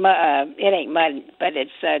like mud. It ain't mud, but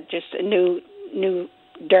it's just a new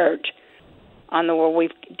dirt on where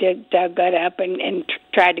we've dug that up and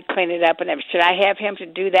tried to clean it up. And should I have him to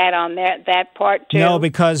do that on that part too? No,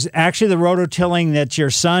 because actually the rototilling that your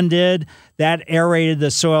son did, that aerated the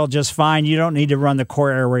soil just fine. You don't need to run the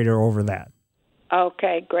core aerator over that.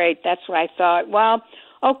 Okay, great. That's what I thought. Well,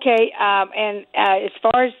 okay. And as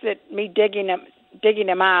far as me digging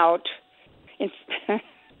them out,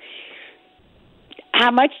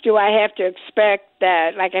 how much do I have to expect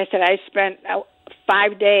that? Like I said, I spent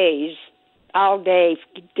 5 days, all day,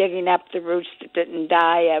 digging up the roots that didn't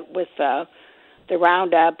die with the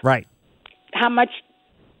Roundup. Right. How much?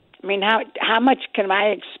 How much can I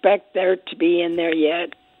expect there to be in there yet?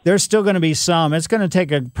 There's still going to be some. It's going to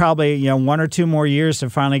take probably 1 or 2 more years to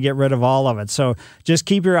finally get rid of all of it. So just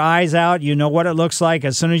keep your eyes out. You know what it looks like.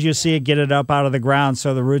 As soon as you see it, get it up out of the ground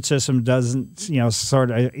so the root system doesn't, sort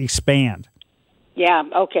of expand. Yeah,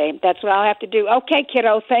 okay. That's what I'll have to do. Okay,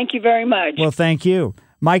 kiddo. Thank you very much. Well, thank you.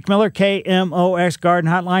 Mike Miller, KMOX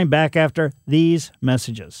Garden Hotline, back after these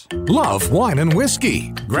messages. Love wine and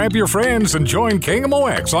whiskey. Grab your friends and join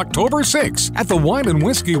KMOX October 6th at the Wine and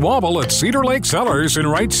Whiskey Wobble at Cedar Lake Cellars in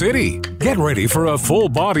Wright City. Get ready for a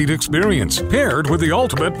full-bodied experience paired with the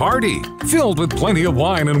ultimate party, filled with plenty of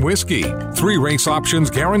wine and whiskey. 3 race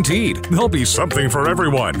options guaranteed. There'll be something for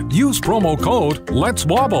everyone. Use promo code Let's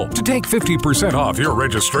Wobble to take 50% off your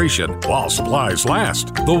registration while supplies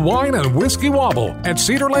last. The Wine and Whiskey Wobble at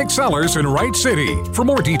Cedar Lake Cellars in Wright City. For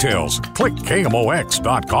more details, click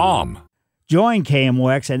KMOX.com. Join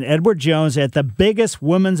KMOX and Edward Jones at the biggest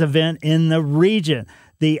women's event in the region,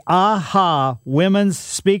 the AHA Women's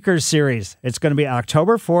Speakers Series. It's going to be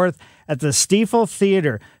October 4th at the Stiefel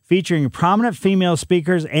Theater, featuring prominent female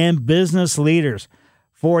speakers and business leaders.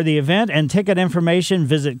 For the event and ticket information,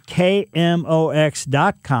 visit KMOX.com.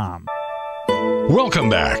 Welcome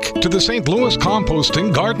back to the St. Louis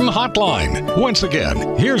Composting Garden Hotline. Once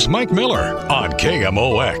again, here's Mike Miller on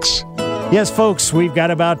KMOX. Yes, folks, we've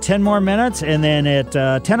got about 10 more minutes, and then at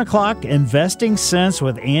 10 o'clock, Investing Sense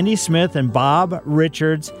with Andy Smith and Bob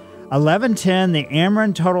Richards. 11:10, the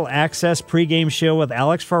Ameren Total Access pregame show with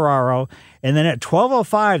Alex Ferraro. And then at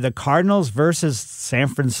 12:05, the Cardinals versus San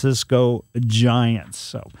Francisco Giants.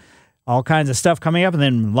 So all kinds of stuff coming up, and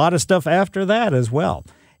then a lot of stuff after that as well.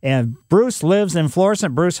 And Bruce lives in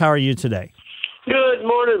Florissant. Bruce, how are you today? Good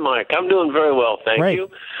morning, Mike. I'm doing very well, thank Great. you.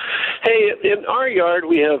 Hey, in our yard,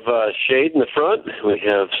 we have shade in the front, we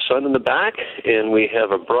have sun in the back, and we have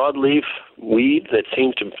a broadleaf weed that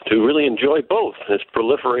seems to really enjoy both. It's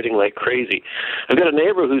proliferating like crazy. I've got a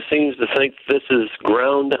neighbor who seems to think this is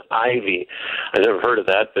ground ivy. I've never heard of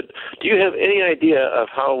that, but do you have any idea of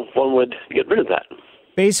how one would get rid of that?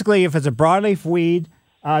 Basically, if it's a broadleaf weed,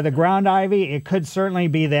 the ground ivy, it could certainly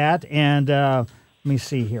be that. And let me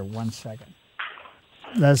see here, 1 second.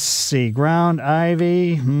 Let's see, ground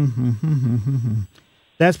ivy.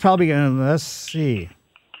 That's probably going to, let's see.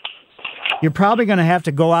 You're probably going to have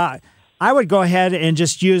to go out. I would go ahead and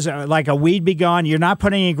just use like a Weed B Gone. You're not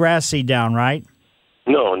putting any grass seed down, right?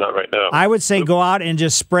 No, not right now. I would say go out and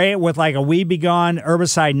just spray it with like a Weed B Gone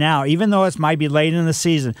herbicide now, even though it might be late in the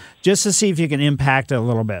season, just to see if you can impact it a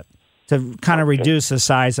little bit to kind of reduce the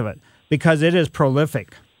size of it because it is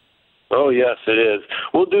prolific. Oh, yes, it is.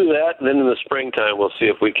 We'll do that, and then in the springtime, we'll see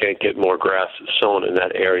if we can't get more grass sown in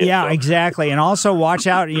that area. Yeah, exactly. And also watch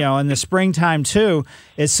out, in the springtime, too.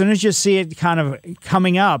 As soon as you see it kind of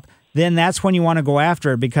coming up, then that's when you want to go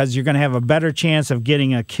after it because you're going to have a better chance of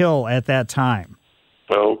getting a kill at that time.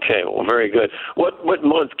 Okay, well, very good. What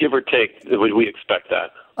month, give or take, would we expect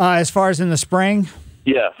that? As far as in the spring?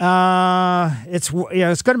 Yes. It's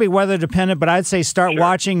going to be weather dependent, but I'd say start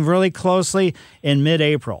watching really closely in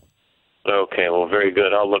mid-April. Okay, well, very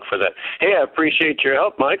good. I'll look for that. Hey, I appreciate your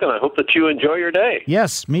help, Mike, and I hope that you enjoy your day.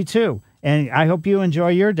 Yes, me too. And I hope you enjoy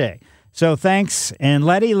your day. So thanks. And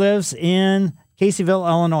Letty lives in Caseyville,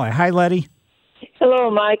 Illinois. Hi, Letty.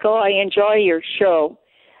 Hello, Michael. I enjoy your show.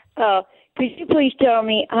 Could you please tell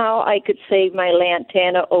me how I could save my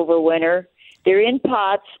lantana over winter? They're in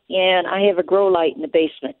pots, and I have a grow light in the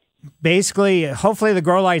basement. Basically, hopefully the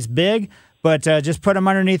grow light's big, but just put them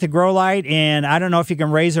underneath the grow light, and I don't know if you can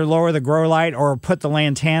raise or lower the grow light or put the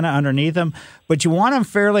lantana underneath them, but you want them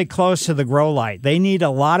fairly close to the grow light. They need a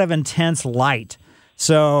lot of intense light.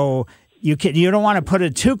 So you don't want to put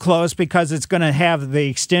it too close because it's going to have the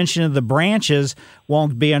extension of the branches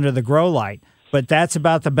won't be under the grow light. But that's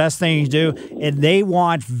about the best thing you do. And they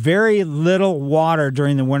want very little water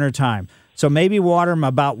during the wintertime. So maybe water them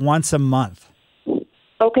about once a month.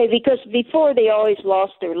 Okay, because before they always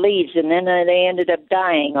lost their leaves, and then they ended up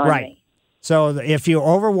dying on me. So if you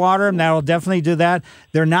overwater them, that will definitely do that.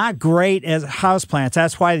 They're not great as houseplants.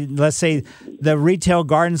 That's why, let's say, the retail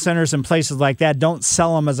garden centers and places like that don't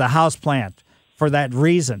sell them as a houseplant for that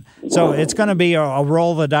reason. So it's going to be a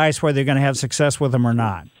roll of the dice whether you're going to have success with them or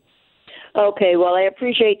not. Okay, well, I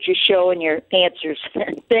appreciate your show and your answers.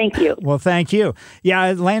 Thank you. Well, thank you.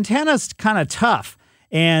 Yeah, lantana's kind of tough.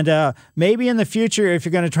 And maybe in the future, if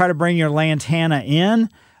you're going to try to bring your lantana in,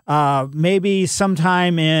 maybe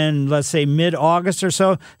sometime in, let's say, mid-August or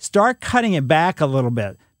so, start cutting it back a little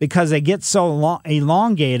bit because they get so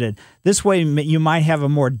elongated. This way, you might have a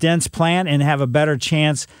more dense plant and have a better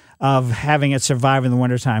chance of having it survive in the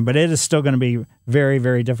wintertime. But it is still going to be very,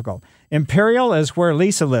 very difficult. Imperial is where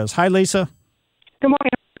Lisa lives. Hi, Lisa. Good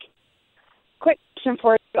morning. Quick question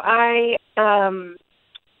for you. I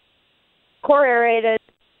core aerated,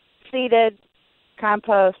 seeded,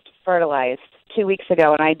 compost, fertilized 2 weeks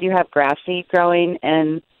ago, and I do have grass seed growing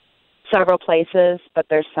in several places, but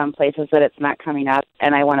there's some places that it's not coming up,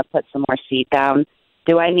 and I want to put some more seed down.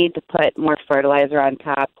 Do I need to put more fertilizer on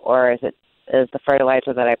top, or is the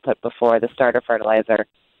fertilizer that I put before, the starter fertilizer,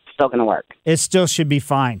 still going to work? It still should be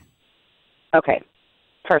fine. Okay,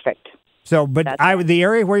 perfect. So, but the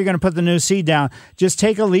area where you're going to put the new seed down, just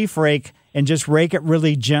take a leaf rake and just rake it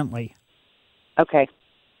really gently. Okay,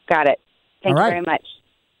 got it. Thank you very much.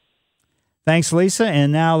 Thanks, Lisa.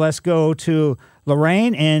 And now let's go to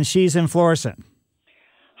Lorraine, and she's in Florissant.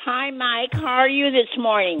 Hi, Mike. How are you this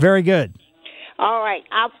morning? Very good. All right.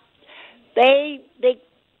 They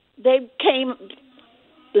came.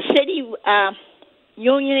 The city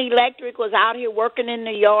Union Electric was out here working in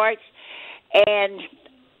the yards, and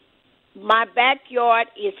my backyard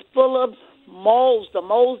is full of moles. The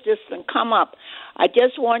moles just come up. I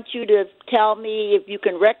just want you to tell me if you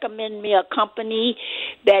can recommend me a company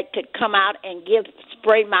that could come out and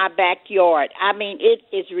spray my backyard. I mean, it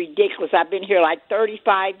is ridiculous. I've been here like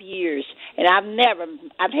 35 years, and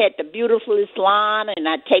I've had the beautifulest lawn, and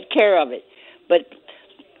I take care of it. But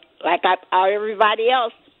like everybody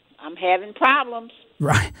else, I'm having problems.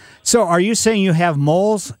 Right. So are you saying you have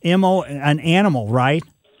moles, an animal, right?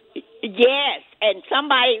 Yes, and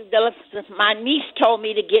my niece told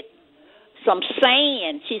me to get some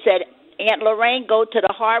sand. She said, Aunt Lorraine, go to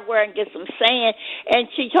the hardware and get some sand. And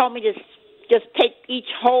she told me to just take each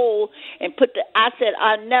hole and I said,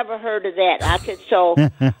 I never heard of that. I said, so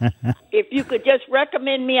if you could just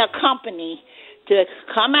recommend me a company to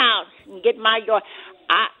come out and get my yard.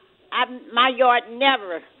 my yard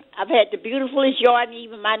never. I've had the beautifulest yard, and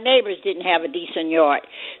even my neighbors didn't have a decent yard.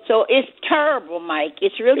 So it's terrible, Mike.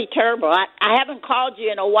 It's really terrible. I haven't called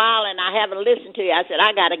you in a while, and I haven't listened to you. I said,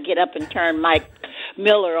 I got to get up and turn Mike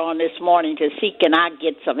Miller on this morning to see can I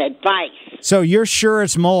get some advice. So you're sure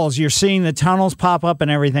it's moles? You're seeing the tunnels pop up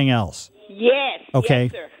and everything else? Yes. Okay.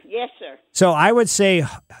 Yes, sir. Yes, sir. So I would say,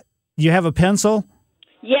 you have a pencil?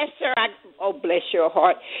 Yes, sir. Oh, bless your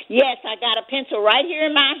heart. Yes, I got a pencil right here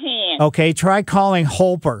in my hand. Okay, try calling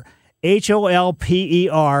Holper,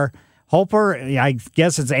 Holper. Holper, I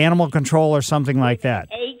guess it's animal control or something like that.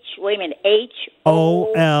 Wait a minute, H-O-L-P.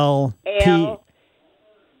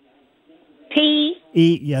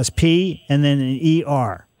 Yes, P, and then an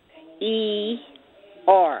E-R.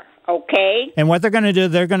 E-R, okay. And what they're going to do,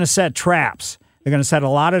 they're going to set traps. They're going to set a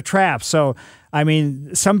lot of traps. So, I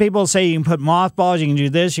mean, some people say you can put mothballs, you can do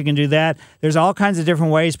this, you can do that. There's all kinds of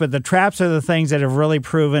different ways, but the traps are the things that have really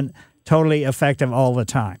proven totally effective all the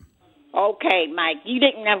time. Okay, Mike. You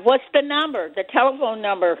didn't have, what's the number, the telephone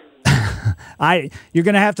number? You're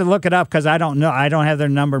going to have to look it up because I don't know. I don't have their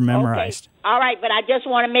number memorized. Okay. All right, but I just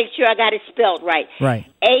want to make sure I got it spelled right. Right.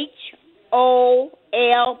 Holper.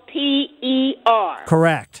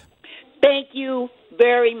 Correct. Thank you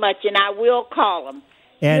very much, and I will call them.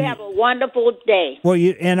 And you have a wonderful day. Well,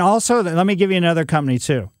 and also, let me give you another company,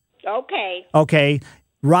 too. Okay. Okay.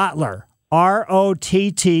 Rottler. Rottler.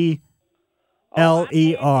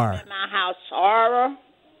 In my house. ROTTER.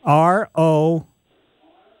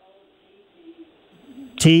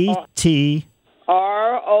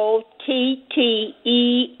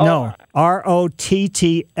 No.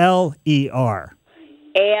 ROTTLER. LER.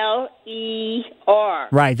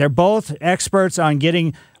 Right. They're both experts on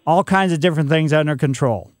getting all kinds of different things under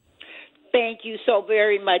control. Thank you so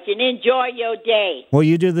very much, and enjoy your day. Well,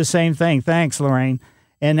 you do the same thing. Thanks, Lorraine.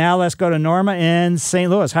 And now let's go to Norma in St.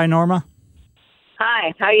 Louis. Hi, Norma.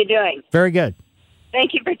 Hi, how you doing? Very good.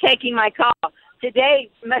 Thank you for taking my call. Today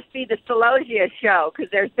must be the celosia show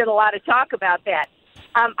because there's been a lot of talk about that.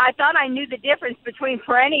 I thought I knew the difference between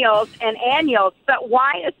perennials and annuals, but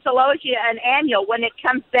why is celosia an annual when it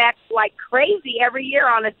comes back like crazy every year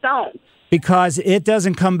on its own? Because it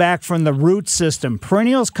doesn't come back from the root system.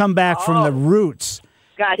 Perennials come back from the roots.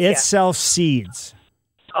 Gotcha. It self-seeds.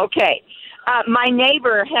 Okay. My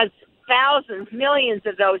neighbor has thousands, millions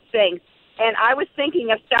of those things, and I was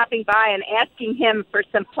thinking of stopping by and asking him for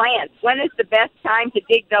some plants. When is the best time to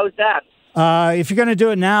dig those up? If you're going to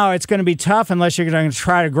do it now, it's going to be tough unless you're going to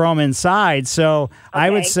try to grow them inside. So I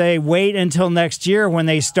would say wait until next year when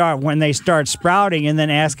they start sprouting, and then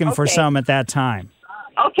ask him for some at that time.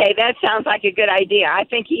 Okay, that sounds like a good idea. I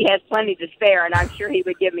think he has plenty to spare, and I'm sure he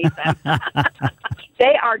would give me some.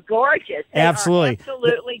 They are gorgeous. They Absolutely. are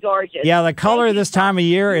absolutely gorgeous. Yeah, the color this time of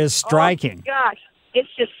year is striking. Oh, gosh, it's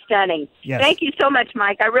just stunning. Yes. Thank you so much,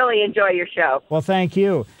 Mike. I really enjoy your show. Well, thank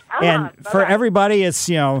you. And for everybody, it's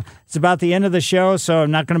about the end of the show, so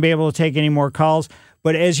I'm not going to be able to take any more calls.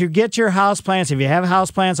 But as you get your houseplants, if you have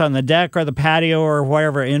houseplants on the deck or the patio or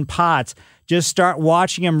wherever in pots, just start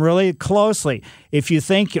watching them really closely. If you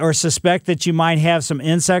think or suspect that you might have some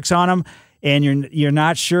insects on them and you're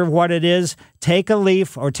not sure what it is, take a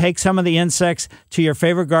leaf or take some of the insects to your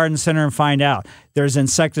favorite garden center and find out. There's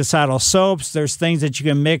insecticidal soaps. There's things that you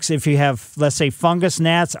can mix if you have, let's say, fungus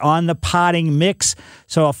gnats on the potting mix.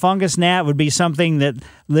 So a fungus gnat would be something that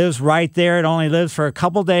lives right there. It only lives for a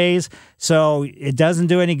couple days, so it doesn't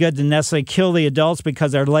do any good to necessarily kill the adults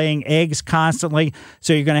because they're laying eggs constantly.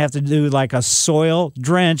 So you're going to have to do like a soil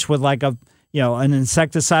drench with like an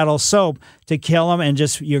insecticidal soap to kill them, and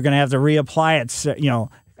you're going to have to reapply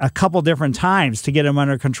it, a couple different times to get them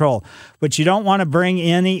under control. But you don't want to bring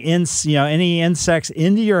any insects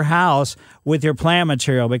into your house with your plant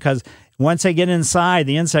material, because once they get inside,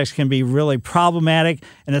 the insects can be really problematic,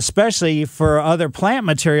 and especially for other plant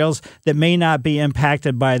materials that may not be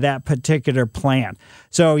impacted by that particular plant.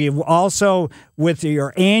 So you also, with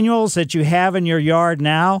your annuals that you have in your yard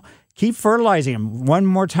now, keep fertilizing them one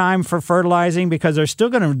more time for fertilizing, because they're still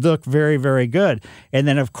going to look very, very good. And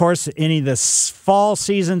then, of course, any of the fall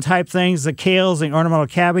season type things, the kales, the ornamental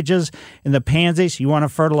cabbages, and the pansies, you want to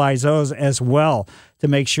fertilize those as well to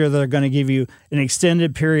make sure they're going to give you an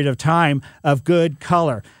extended period of time of good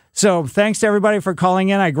color. So thanks to everybody for calling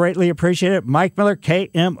in. I greatly appreciate it. Mike Miller,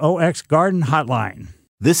 KMOX Garden Hotline.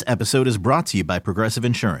 This episode is brought to you by Progressive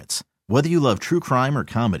Insurance. Whether you love true crime or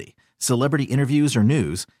comedy, celebrity interviews or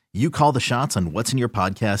news, you call the shots on what's in your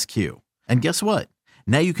podcast queue. And guess what?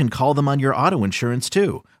 Now you can call them on your auto insurance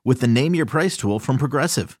too with the Name Your Price tool from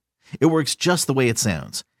Progressive. It works just the way it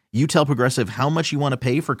sounds. You tell Progressive how much you want to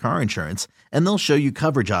pay for car insurance, and they'll show you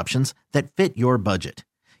coverage options that fit your budget.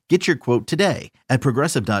 Get your quote today at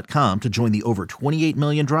Progressive.com to join the over 28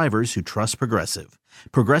 million drivers who trust Progressive.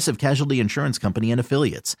 Progressive Casualty Insurance Company and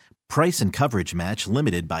Affiliates. Price and coverage match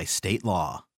limited by state law.